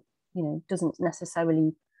isn't, doesn't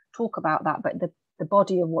necessarily talk about that, but the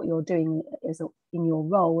body of what you're doing is in your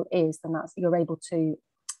role is, then you're able to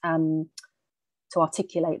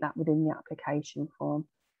articulate that within the application form.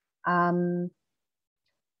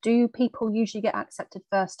 Do people usually get accepted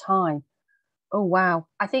first time? Oh, wow.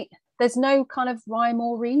 I think there's no kind of rhyme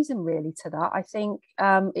or reason really to that. I think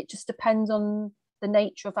it just depends on the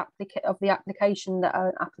nature of the application that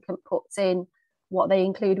an applicant puts in, what they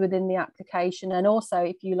include within the application. And also,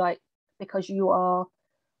 if you like, because you are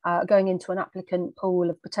going into an applicant pool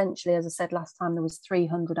of potentially, as I said last time, there was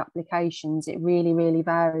 300 applications. It really, really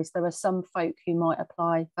varies. There are some folk who might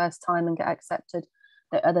apply first time and get accepted.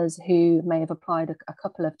 There are others who may have applied a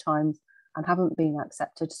couple of times and haven't been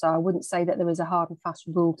accepted. So I wouldn't say that there is a hard and fast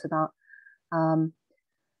rule to that.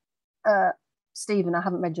 Stephen, I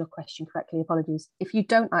haven't read your question correctly, apologies. If you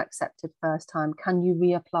don't accept it first time, can you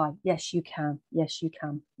reapply? Yes, you can. Yes, you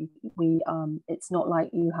can. It's not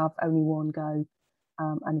like you have only one go.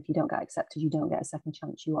 And if you don't get accepted, you don't get a second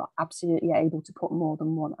chance. You are absolutely able to put more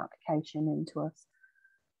than one application into us.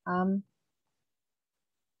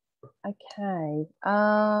 Okay.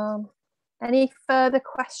 Any further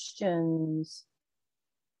questions?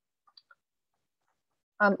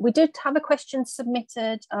 We did have a question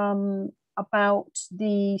submitted about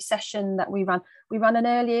the session that we ran. We ran an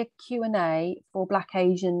earlier Q&A for Black,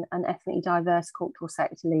 Asian and ethnically diverse cultural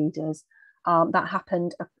sector leaders. That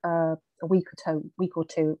happened a week or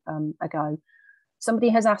two ago. Somebody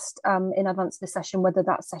has asked in advance of the session whether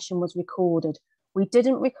that session was recorded. We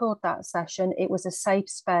didn't record that session. It was a safe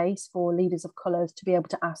space for leaders of colours to be able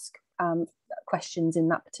to ask questions in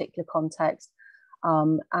that particular context.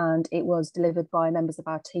 And it was delivered by members of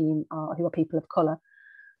our team who are people of colour.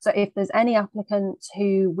 So if there's any applicants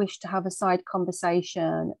who wish to have a side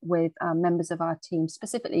conversation with members of our team,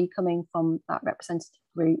 specifically coming from that representative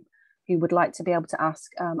group, who would like to be able to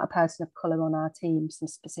ask a person of colour on our team some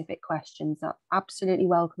specific questions, they're absolutely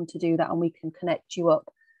welcome to do that, and we can connect you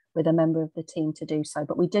up with a member of the team to do so.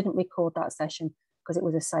 But we didn't record that session because it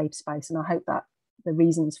was a safe space, and I hope that the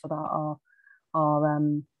reasons for that are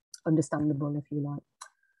understandable, if you like.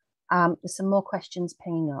 There's some more questions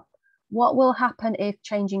pinging up. What will happen if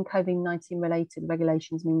changing COVID-19 related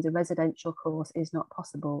regulations means a residential course is not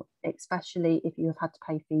possible, especially if you have had to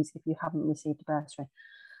pay fees if you haven't received a bursary?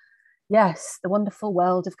 Yes, the wonderful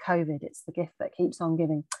world of COVID. It's the gift that keeps on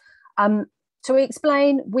giving. To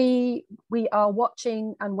explain, we are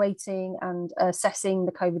watching and waiting and assessing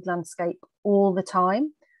the COVID landscape all the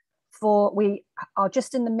time. We are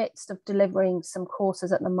just in the midst of delivering some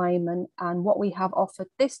courses at the moment, and what we have offered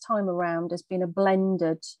this time around has been a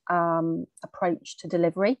blended approach to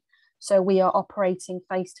delivery. So we are operating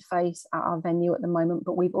face-to-face at our venue at the moment,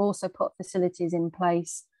 but we've also put facilities in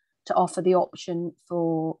place to offer the option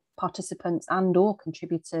for participants and or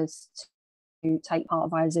contributors to take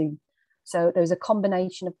part via Zoom. So there's a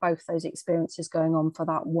combination of both those experiences going on for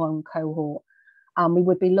that one cohort. We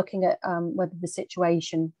would be looking at whether the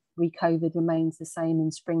situation re-COVID remains the same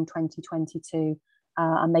in spring 2022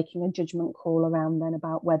 and making a judgment call around then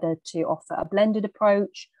about whether to offer a blended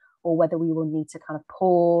approach or whether we will need to kind of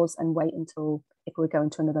pause and wait until, if we're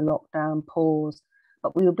going to another lockdown, pause.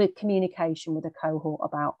 But we will be in communication with a cohort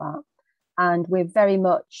about that. And we're very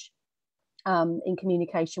much in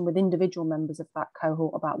communication with individual members of that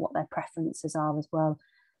cohort about what their preferences are as well.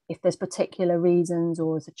 If there's particular reasons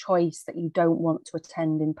or as a choice that you don't want to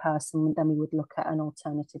attend in person, then we would look at an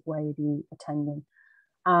alternative way of you attending.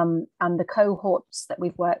 And the cohorts that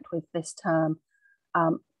we've worked with this term,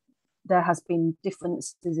 there has been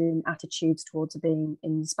differences in attitudes towards being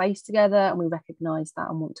in space together, and we recognise that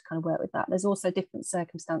and want to kind of work with that. There's also different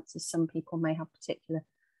circumstances. Some people may have particular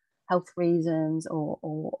health reasons or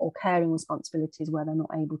caring responsibilities where they're not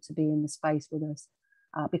able to be in the space with us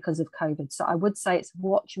because of COVID. So I would say it's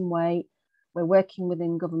watch and wait. We're working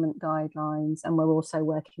within government guidelines, and we're also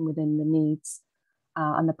working within the needs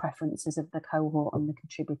and the preferences of the cohort and the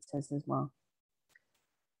contributors as well.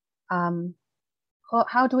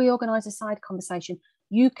 How do we organise a side conversation?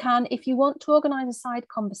 You can, if you want to organise a side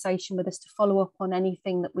conversation with us to follow up on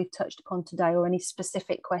anything that we've touched upon today or any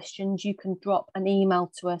specific questions, you can drop an email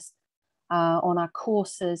to us on our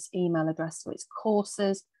courses email address. So it's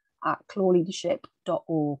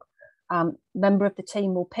courses@cloreleadership.org. Member of the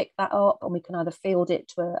team will pick that up, and we can either field it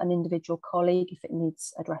to an individual colleague if it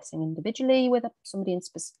needs addressing individually with somebody in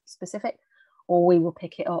specific, or we will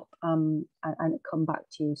pick it up and come back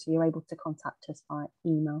to you. So you're able to contact us by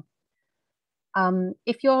email.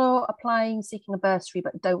 If you're applying, seeking a bursary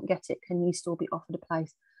but don't get it, can you still be offered a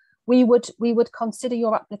place? We would consider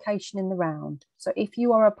your application in the round. So if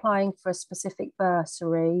you are applying for a specific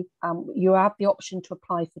bursary, you have the option to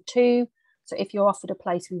apply for 2. So if you're offered a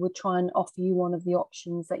place, we would try and offer you one of the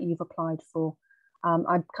options that you've applied for.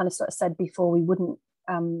 I kind of sort of said before, we wouldn't,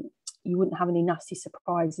 you wouldn't have any nasty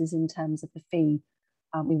surprises in terms of the fee.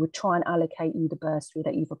 We would try and allocate you the bursary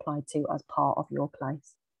that you've applied to as part of your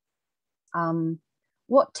place.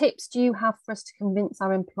 What tips do you have for us to convince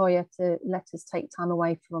our employer to let us take time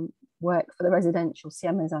away from work for the residential?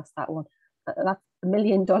 Sienna's asked that one. That's a $1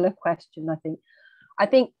 million question, I think. I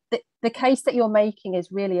think the case that you're making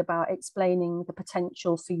is really about explaining the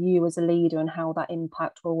potential for you as a leader and how that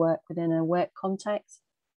impact will work within a work context.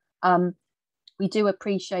 We do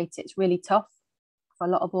appreciate it's really tough for a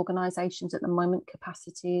lot of organisations at the moment.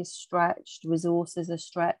 Capacity is stretched, resources are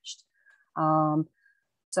stretched.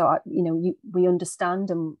 So, you know, we understand,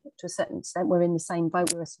 and to a certain extent, we're in the same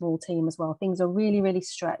boat. We're a small team as well. Things are really, really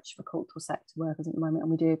stretched for cultural sector workers at the moment, and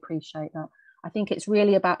we do appreciate that. I think it's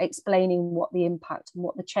really about explaining what the impact and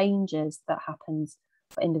what the changes that happens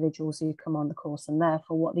for individuals who come on the course, and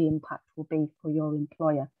therefore what the impact will be for your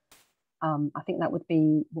employer. I think that would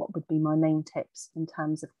be what would be my main tips in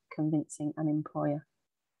terms of convincing an employer.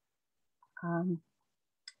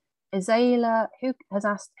 Azayla, who has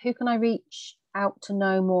asked, who can I reach out to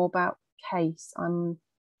know more about case? I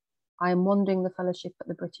am wondering the fellowship at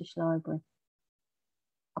the British Library.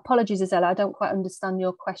 Apologies, Azayla, I don't quite understand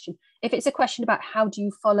your question. If it's a question about how do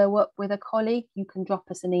you follow up with a colleague, you can drop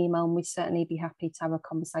us an email and we'd certainly be happy to have a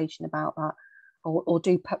conversation about that, or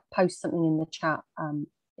do post something in the chat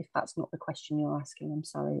if that's not the question you're asking. I'm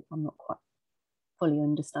sorry, I'm not quite fully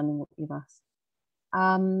understanding what you've asked.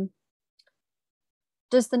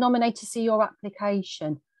 Does the nominator see your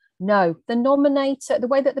application? No, the nominator, the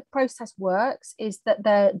way that the process works is that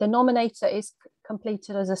the nominator is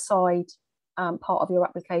completed as a side part of your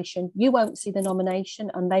application. You won't see the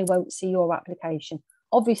nomination and they won't see your application.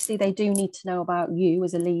 Obviously, they do need to know about you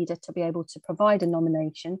as a leader to be able to provide a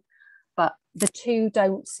nomination, but the two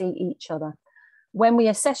don't see each other. When we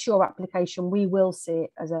assess your application, we will see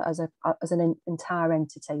it as an entire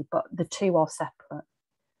entity, but the two are separate.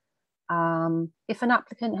 If an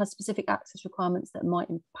applicant has specific access requirements that might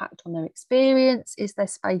impact on their experience, is there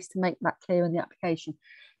space to make that clear in the application?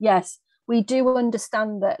 Yes, we do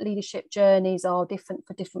understand that leadership journeys are different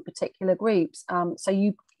for different particular groups. So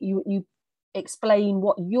you explain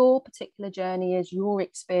what your particular journey is, your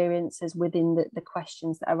experiences within the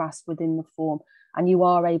questions that are asked within the form. And you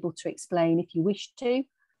are able to explain, if you wish to,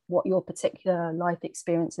 what your particular life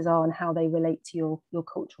experiences are and how they relate to your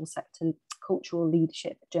cultural sector, cultural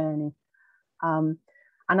leadership journey. And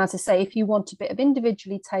as I say, if you want a bit of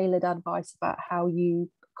individually tailored advice about how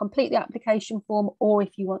you complete the application form, or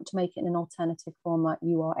if you want to make it in an alternative format,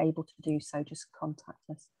 you are able to do so. Just contact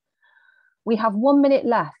us. We have 1 minute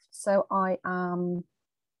left, so I am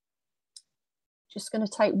just going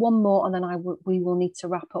to take one more and then we will need to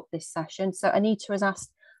wrap up this session. So Anita has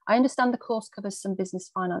asked, I understand the course covers some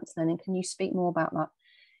business finance learning. Can you speak more about that?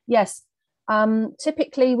 Yes.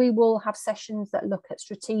 Typically, we will have sessions that look at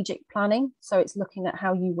strategic planning. So it's looking at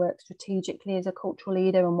how you work strategically as a cultural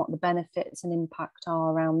leader and what the benefits and impact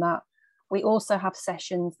are around that. We also have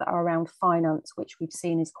sessions that are around finance, which we've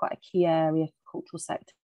seen is quite a key area for cultural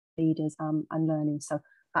sector leaders and learning. So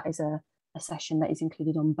that is a session that is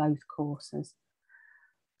included on both courses.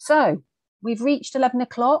 So we've reached 11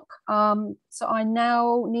 o'clock. So I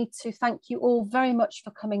now need to thank you all very much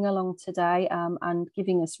for coming along today and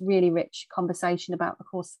giving us really rich conversation about the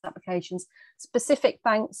course applications. Specific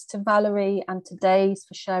thanks to Valerie and to Days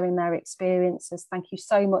for sharing their experiences. Thank you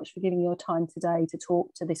so much for giving your time today to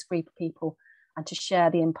talk to this group of people and to share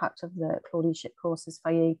the impact of the Clore Leadership courses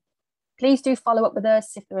for you. Please do follow up with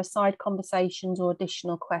us if there are side conversations or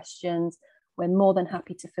additional questions. We're more than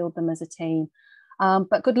happy to field them as a team.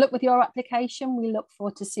 But good luck with your application. We look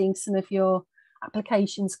forward to seeing some of your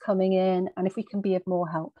applications coming in. And if we can be of more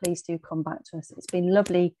help, please do come back to us. It's been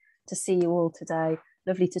lovely to see you all today.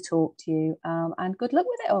 Lovely to talk to you. And good luck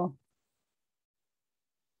with it all.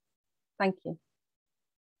 Thank you.